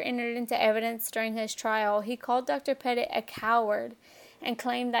later entered into evidence during his trial, he called Dr. Petit a coward and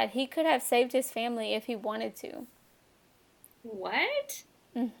claimed that he could have saved his family if he wanted to. What?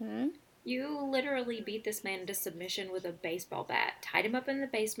 Mm-hmm. You literally beat this man into submission with a baseball bat, tied him up in the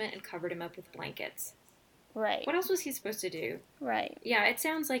basement, and covered him up with blankets. Right. What else was he supposed to do? Right. Yeah, it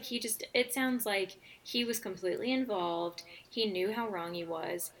sounds like he was completely involved. He knew how wrong he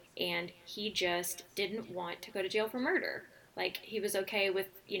was, and he just didn't want to go to jail for murder. Like, he was okay with,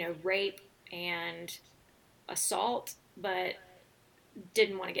 rape and assault, but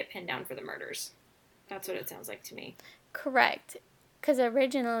didn't want to get pinned down for the murders. That's what it sounds like to me. Correct. Because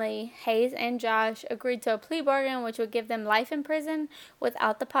originally, Hayes and Josh agreed to a plea bargain which would give them life in prison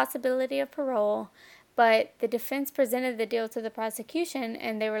without the possibility of parole. But the defense presented the deal to the prosecution,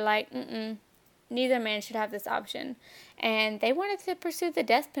 and they were like, neither man should have this option. And they wanted to pursue the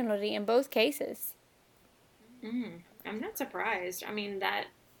death penalty in both cases. I'm not surprised. I mean,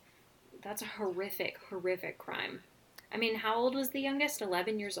 that's a horrific, horrific crime. I mean, how old was the youngest?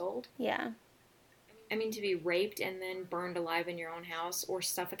 11 years old? Yeah. I mean, to be raped and then burned alive in your own house or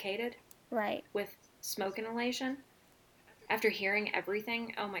suffocated. Right. With smoke inhalation. After hearing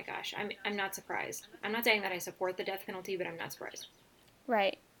everything, oh my gosh, I'm not surprised. I'm not saying that I support the death penalty, but I'm not surprised.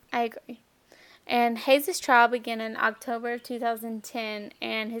 Right. I agree. And Hayes' trial began in October of 2010,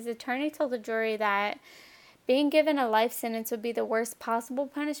 and his attorney told the jury that being given a life sentence would be the worst possible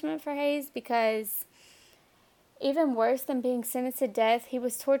punishment for Hayes, because even worse than being sentenced to death, he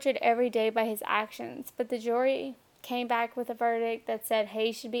was tortured every day by his actions. But the jury came back with a verdict that said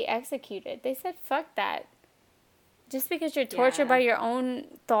Hayes should be executed. They said, fuck that. Just because you're tortured by your own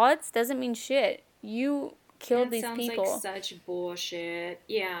thoughts doesn't mean shit. You killed these people. Sounds like such bullshit.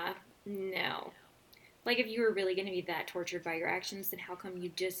 Yeah, no. Like, if you were really going to be that tortured by your actions, then how come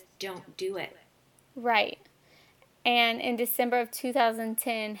you just don't do it? Right. And in December of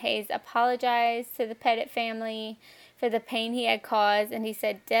 2010, Hayes apologized to the Petit family for the pain he had caused, and he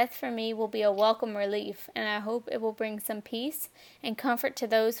said, "Death for me will be a welcome relief, and I hope it will bring some peace and comfort to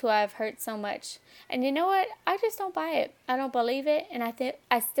those who I have hurt so much." And you know what? I just don't buy it. I don't believe it, and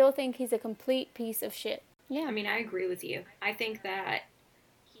I still think he's a complete piece of shit. Yeah. I mean, I agree with you. I think that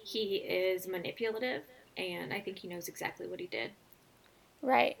he is manipulative, and I think he knows exactly what he did.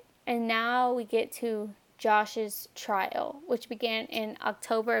 Right. And now we get to Josh's trial, which began in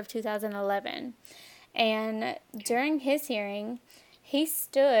October of 2011. And during his hearing, he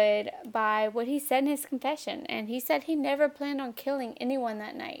stood by what he said in his confession, and he said he never planned on killing anyone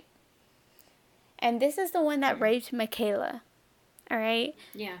that night. And this is the one that raped Michaela, all right?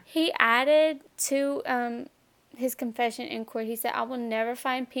 Yeah. He added to his confession in court, he said, "I will never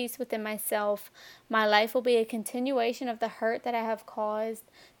find peace within myself. My life will be a continuation of the hurt that I have caused.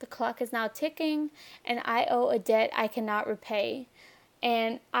 The clock is now ticking, and I owe a debt I cannot repay."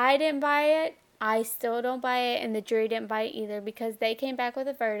 And I didn't buy it. I still don't buy it, and the jury didn't buy it either, because they came back with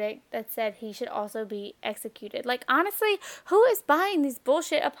a verdict that said he should also be executed. Like, honestly, who is buying these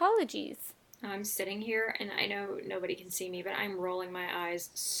bullshit apologies? I'm sitting here, and I know nobody can see me, but I'm rolling my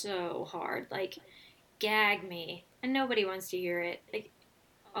eyes so hard. Like, gag me. And nobody wants to hear it. Like,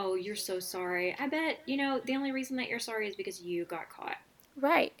 oh, you're so sorry. I bet, the only reason that you're sorry is because you got caught.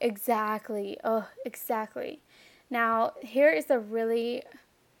 Right, exactly. Oh, exactly. Now, here is the really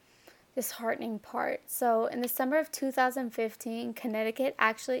disheartening part. So, in the summer of 2015, Connecticut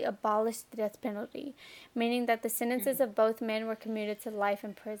actually abolished the death penalty, meaning that the sentences of both men were commuted to life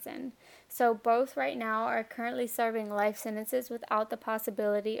in prison. So, both right now are currently serving life sentences without the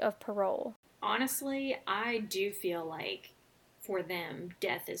possibility of parole. Honestly, I do feel like for them,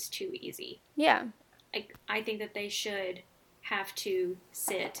 death is too easy. Yeah. I think that they should have to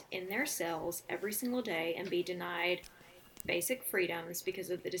sit in their cells every single day and be denied basic freedoms because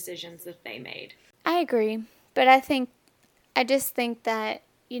of the decisions that they made. I agree. But I just think that,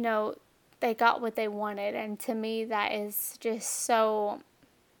 they got what they wanted. And to me, that is just so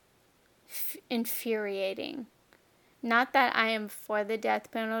infuriating. Not that I am for the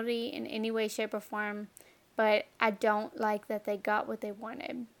death penalty in any way, shape, or form, but I don't like that they got what they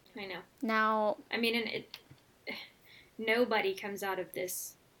wanted. I know. Now, I mean, and nobody comes out of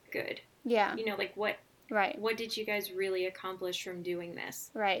this good. Yeah. What? Right. What did you guys really accomplish from doing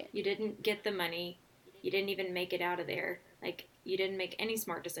this? Right. You didn't get the money. You didn't even make it out of there. You didn't make any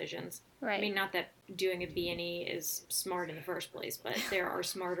smart decisions. Right. I mean, not that doing a B&E is smart in the first place, but there are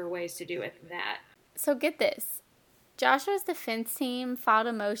smarter ways to do it than that. So get this. Joshua's defense team filed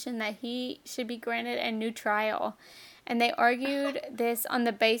a motion that he should be granted a new trial. And they argued this on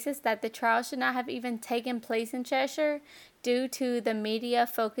the basis that the trial should not have even taken place in Cheshire due to the media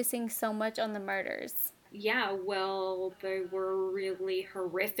focusing so much on the murders. Yeah, well, they were really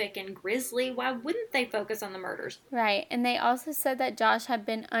horrific and grisly. Why wouldn't they focus on the murders? Right, and they also said that Josh had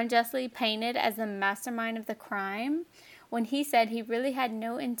been unjustly painted as the mastermind of the crime. When he said he really had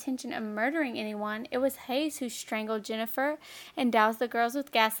no intention of murdering anyone, it was Hayes who strangled Jennifer and doused the girls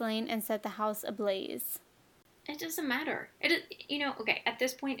with gasoline and set the house ablaze. It doesn't matter. Okay, at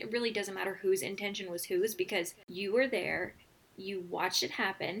this point, it really doesn't matter whose intention was whose because you were there, you watched it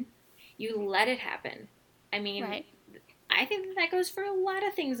happen, you let it happen. I mean, Right. I think that goes for a lot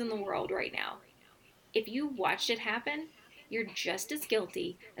of things in the world right now. If you watched it happen, you're just as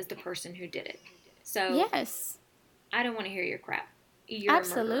guilty as the person who did it. So, Yes. I don't want to hear your crap. You're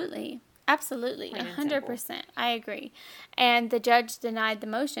Absolutely. Absolutely. Plain and simple. 100%. I agree. And the judge denied the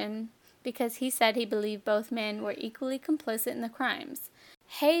motion because he said he believed both men were equally complicit in the crimes.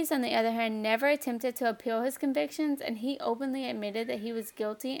 Hayes, on the other hand, never attempted to appeal his convictions, and he openly admitted that he was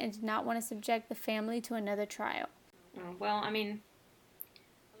guilty and did not want to subject the family to another trial. Well, I mean,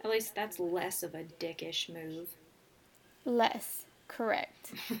 at least that's less of a dickish move. Less.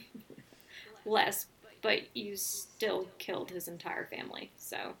 Correct. Less, but you still killed his entire family,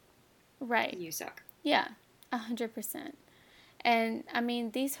 so Right. you suck. Yeah, 100%. And, I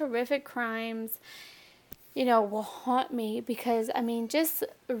mean, these horrific crimes, will haunt me because, just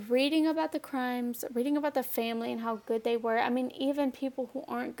reading about the crimes, reading about the family and how good they were. Even people who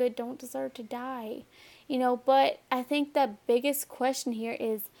aren't good don't deserve to die, But I think the biggest question here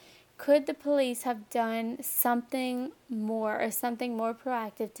is, could the police have done something more or something more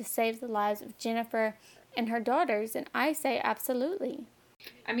proactive to save the lives of Jennifer and her daughters? And I say absolutely.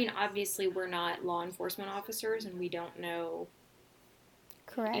 Obviously, we're not law enforcement officers and we don't know,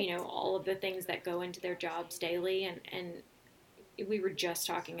 Correct. all of the things that go into their jobs daily. And we were just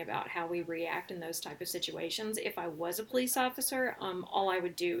talking about how we react in those type of situations. If I was a police officer, all I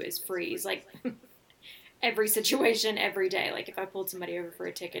would do is freeze, like, every situation every day. Like, if I pulled somebody over for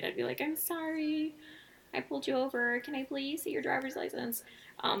a ticket, I'd be like, I'm sorry, I pulled you over. Can I please see your driver's license?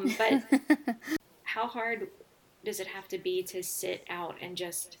 But how hard does it have to be to sit out and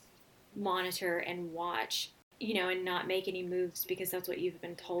just monitor and watch, and not make any moves because that's what you've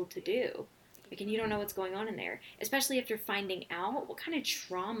been told to do? Like, and you don't know what's going on in there, especially after finding out. What kind of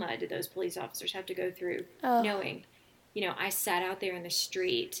trauma did those police officers have to go through, knowing, I sat out there in the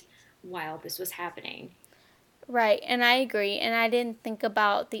street while this was happening. Right, and I agree. And I didn't think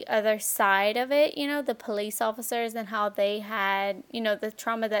about the other side of it, the police officers and how they had, the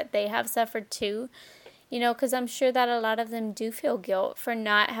trauma that they have suffered too. Because I'm sure that a lot of them do feel guilt for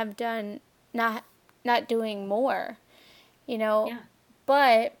not doing more, Yeah.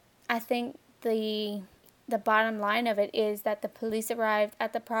 But I think the bottom line of it is that the police arrived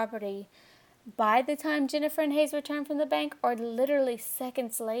at the property by the time Jennifer and Hayes returned from the bank, or literally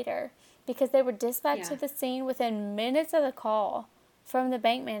seconds later, because they were dispatched to the scene within minutes of the call from the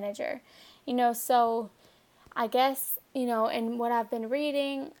bank manager. So I guess, and what I've been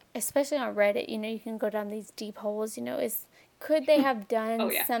reading, especially on Reddit, you can go down these deep holes, is could they have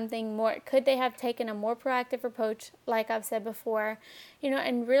done something more? Could they have taken a more proactive approach, like I've said before,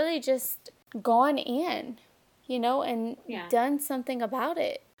 and really just gone in, and done something about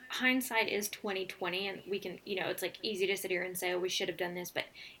it? Hindsight is 2020, and we can, it's like easy to sit here and say, oh, we should have done this. But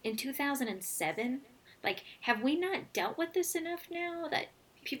in 2007, like, have we not dealt with this enough now that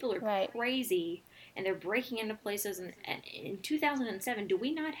people are crazy and they're breaking into places? And in 2007, do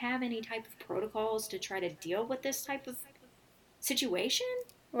we not have any type of protocols to try to deal with this type of situation?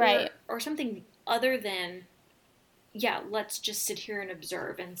 Right. Or something other than, let's just sit here and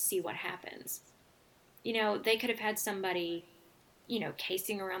observe and see what happens. They could have had somebody,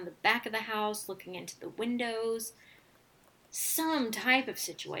 casing around the back of the house, looking into the windows, some type of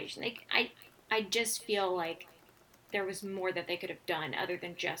situation. I just feel like there was more that they could have done other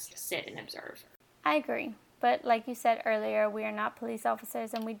than just sit and observe. I agree. But like you said earlier, we are not police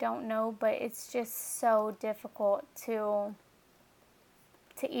officers and we don't know, but it's just so difficult to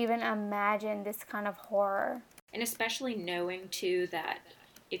even imagine this kind of horror. And especially knowing, too, that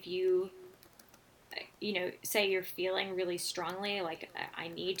if you, say you're feeling really strongly, like, I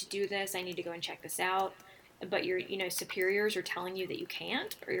need to do this, I need to go and check this out, but your, superiors are telling you that you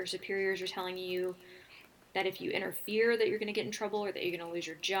can't, or your superiors are telling you that if you interfere that you're going to get in trouble or that you're going to lose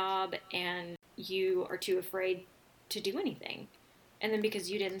your job, and you are too afraid to do anything. And then because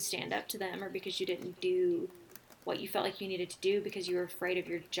you didn't stand up to them, or because you didn't do what you felt like you needed to do because you were afraid of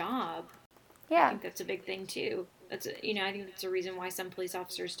your job. Yeah. I think that's a big thing too. I think that's a reason why some police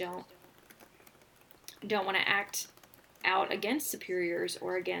officers don't want to act out against superiors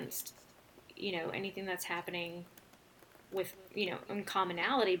or against, anything that's happening with, in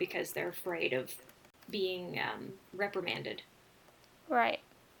commonality because they're afraid of being reprimanded. Right.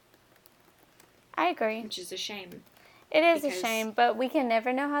 I agree. Which is a shame. It is a shame, but we can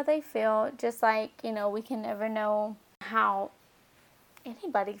never know how they feel, just like, we can never know how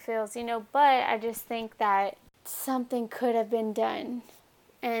anybody feels, but I just think that something could have been done.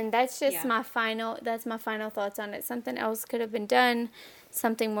 And that's just my final thoughts on it. Something else could have been done,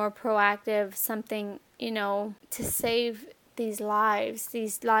 something more proactive, something, to save these lives.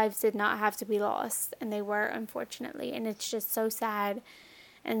 These lives did not have to be lost, and they were, unfortunately. And it's just so sad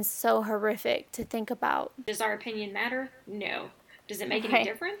and so horrific to think about. Does our opinion matter? No. Does it make any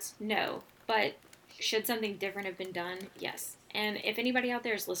difference? No. But should something different have been done? Yes. And if anybody out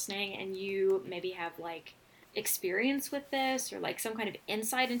there is listening and you maybe have like experience with this or like some kind of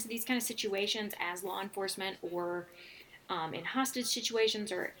insight into these kind of situations as law enforcement or in hostage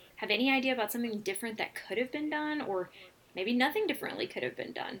situations, or have any idea about something different that could have been done, or maybe nothing differently could have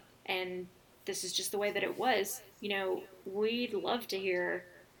been done, and this is just the way that it was, we'd love to hear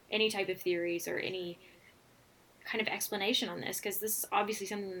any type of theories or any kind of explanation on this, because this is obviously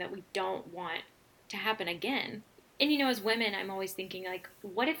something that we don't want to happen again. And as women, I'm always thinking, like,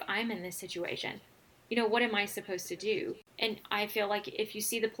 what if I'm in this situation? What am I supposed to do? And I feel like if you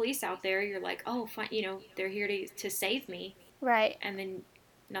see the police out there, you're like, oh, fine, they're here to save me. Right. And then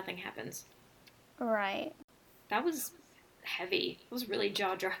nothing happens. Right. That was heavy. It was really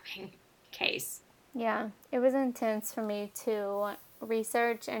jaw-dropping case. Yeah, it was intense for me to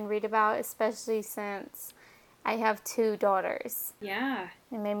research and read about, especially since I have 2 daughters. Yeah.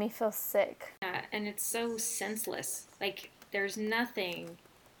 It made me feel sick. Yeah, and it's so senseless. Like, there's nothing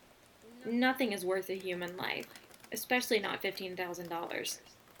is worth a human life, especially not $15,000.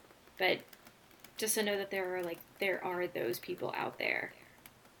 But just to know that there are those people out there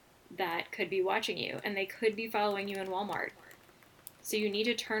that could be watching you, and they could be following you in Walmart. So you need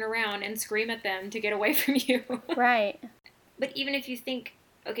to turn around and scream at them to get away from you. Right. But even if you think,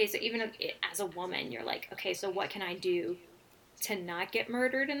 okay, so even as a woman, you're like, okay, so what can I do to not get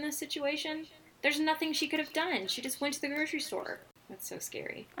murdered in this situation? There's nothing she could have done. She just went to the grocery store. That's so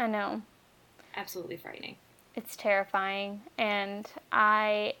scary. I know. Absolutely frightening. It's terrifying. And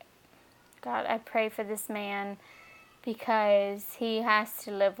I pray for this man, because he has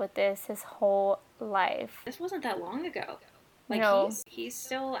to live with this his whole life. This wasn't that long ago. Like, no. He's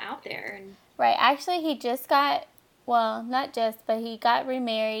still out there. And right. Actually, he just got, well, not just, but he got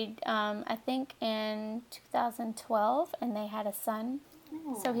remarried, I think in 2012, and they had a son.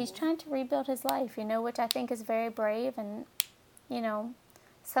 Aww. So he's trying to rebuild his life, which I think is very brave and,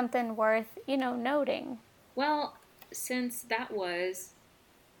 something worth, noting. Well, since that was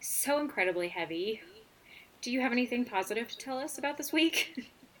so incredibly heavy, do you have anything positive to tell us about this week?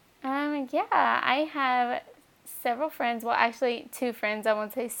 Yeah, I have several friends. Well, actually, 2 friends. I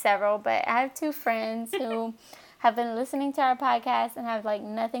won't say several, but I have 2 friends who have been listening to our podcast and have like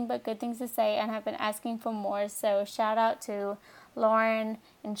nothing but good things to say and have been asking for more. So shout out to Lauren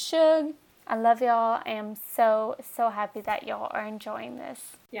and Shug. I love y'all. I am so, so happy that y'all are enjoying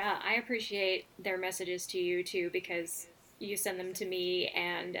this. Yeah, I appreciate their messages to you too, because you send them to me,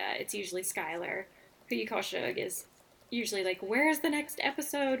 and it's usually Skylar, who you call Shug, is usually like, where's the next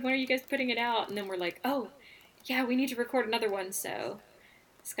episode? When are you guys putting it out? And then we're like, oh, yeah, we need to record another one. So,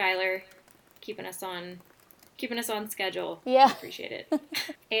 Skylar, keeping us on schedule. Yeah. I appreciate it.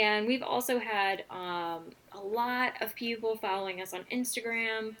 And we've also had a lot of people following us on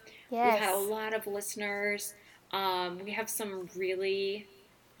Instagram. Yes. We've had a lot of listeners. We have some really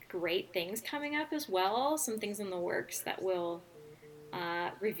great things coming up as well. Some things in the works that we'll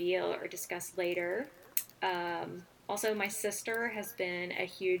reveal or discuss later. Also, my sister has been a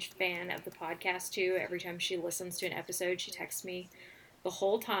huge fan of the podcast too. Every time she listens to an episode, she texts me the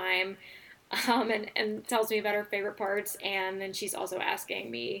whole time and tells me about her favorite parts. And then she's also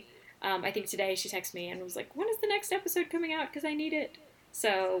asking me, I think today she texted me and was like, when is the next episode coming out? Because I need it.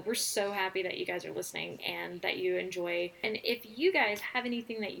 So we're so happy that you guys are listening and that you enjoy. And if you guys have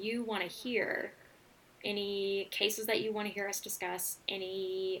anything that you want to hear, any cases that you want to hear us discuss,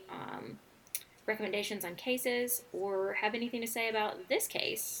 any recommendations on cases, or have anything to say about this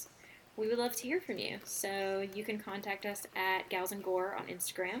case, we would love to hear from you. So you can contact us at Gals and Gore on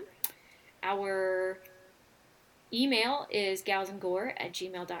Instagram. Our email is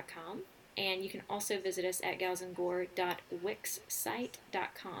galsandgore@gmail.com. And you can also visit us at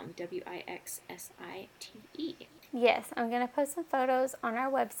galsandgore.wixsite.com, WIXSITE. Yes, I'm going to post some photos on our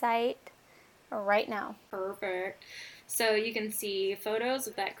website right now. Perfect. So you can see photos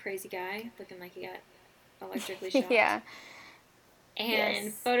of that crazy guy looking like he got electrically shocked. Yeah. And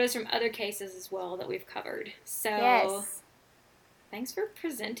Yes. photos from other cases as well that we've covered. So, Yes. thanks for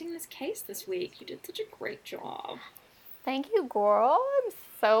presenting this case this week. You did such a great job. Thank you, girl. I'm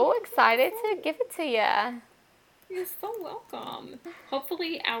so excited to give it to you. You're so welcome.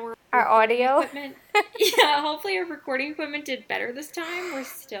 Hopefully our audio. equipment, yeah, hopefully our recording equipment did better this time. We're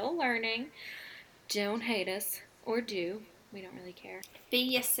still learning. Don't hate us, or do. We don't really care. Be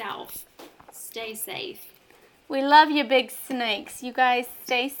yourself. Stay safe. We love you, big snakes. You guys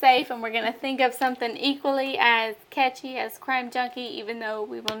stay safe, and we're going to think of something equally as catchy as Crime Junkie, even though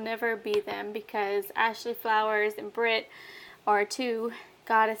we will never be them, because Ashley Flowers and Britt are two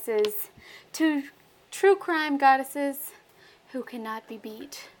goddesses, two true crime goddesses who cannot be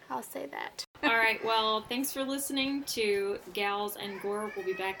beat. I'll say that. All right, well, thanks for listening to Gals and Gore. We'll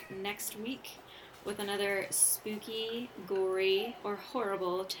be back next week with another spooky, gory, or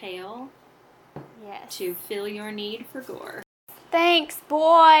horrible tale. Yes. To fill your need for gore. Thanks,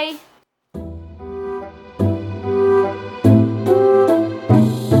 boy.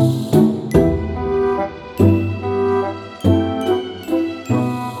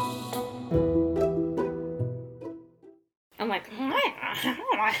 I'm like,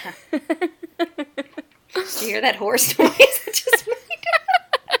 did you hear that horse noise I just made?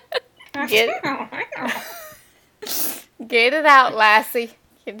 Get it out, Lassie.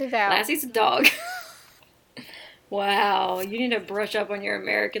 Get it out. Lassie's a dog. Wow, you need to brush up on your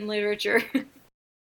American literature.